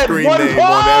fucking said screen one name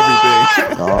part. on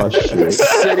everything. Oh shit.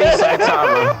 Sitting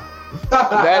Saitama.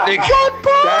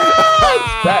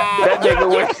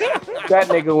 That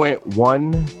nigga went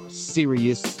one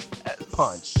serious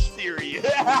punch. Serious.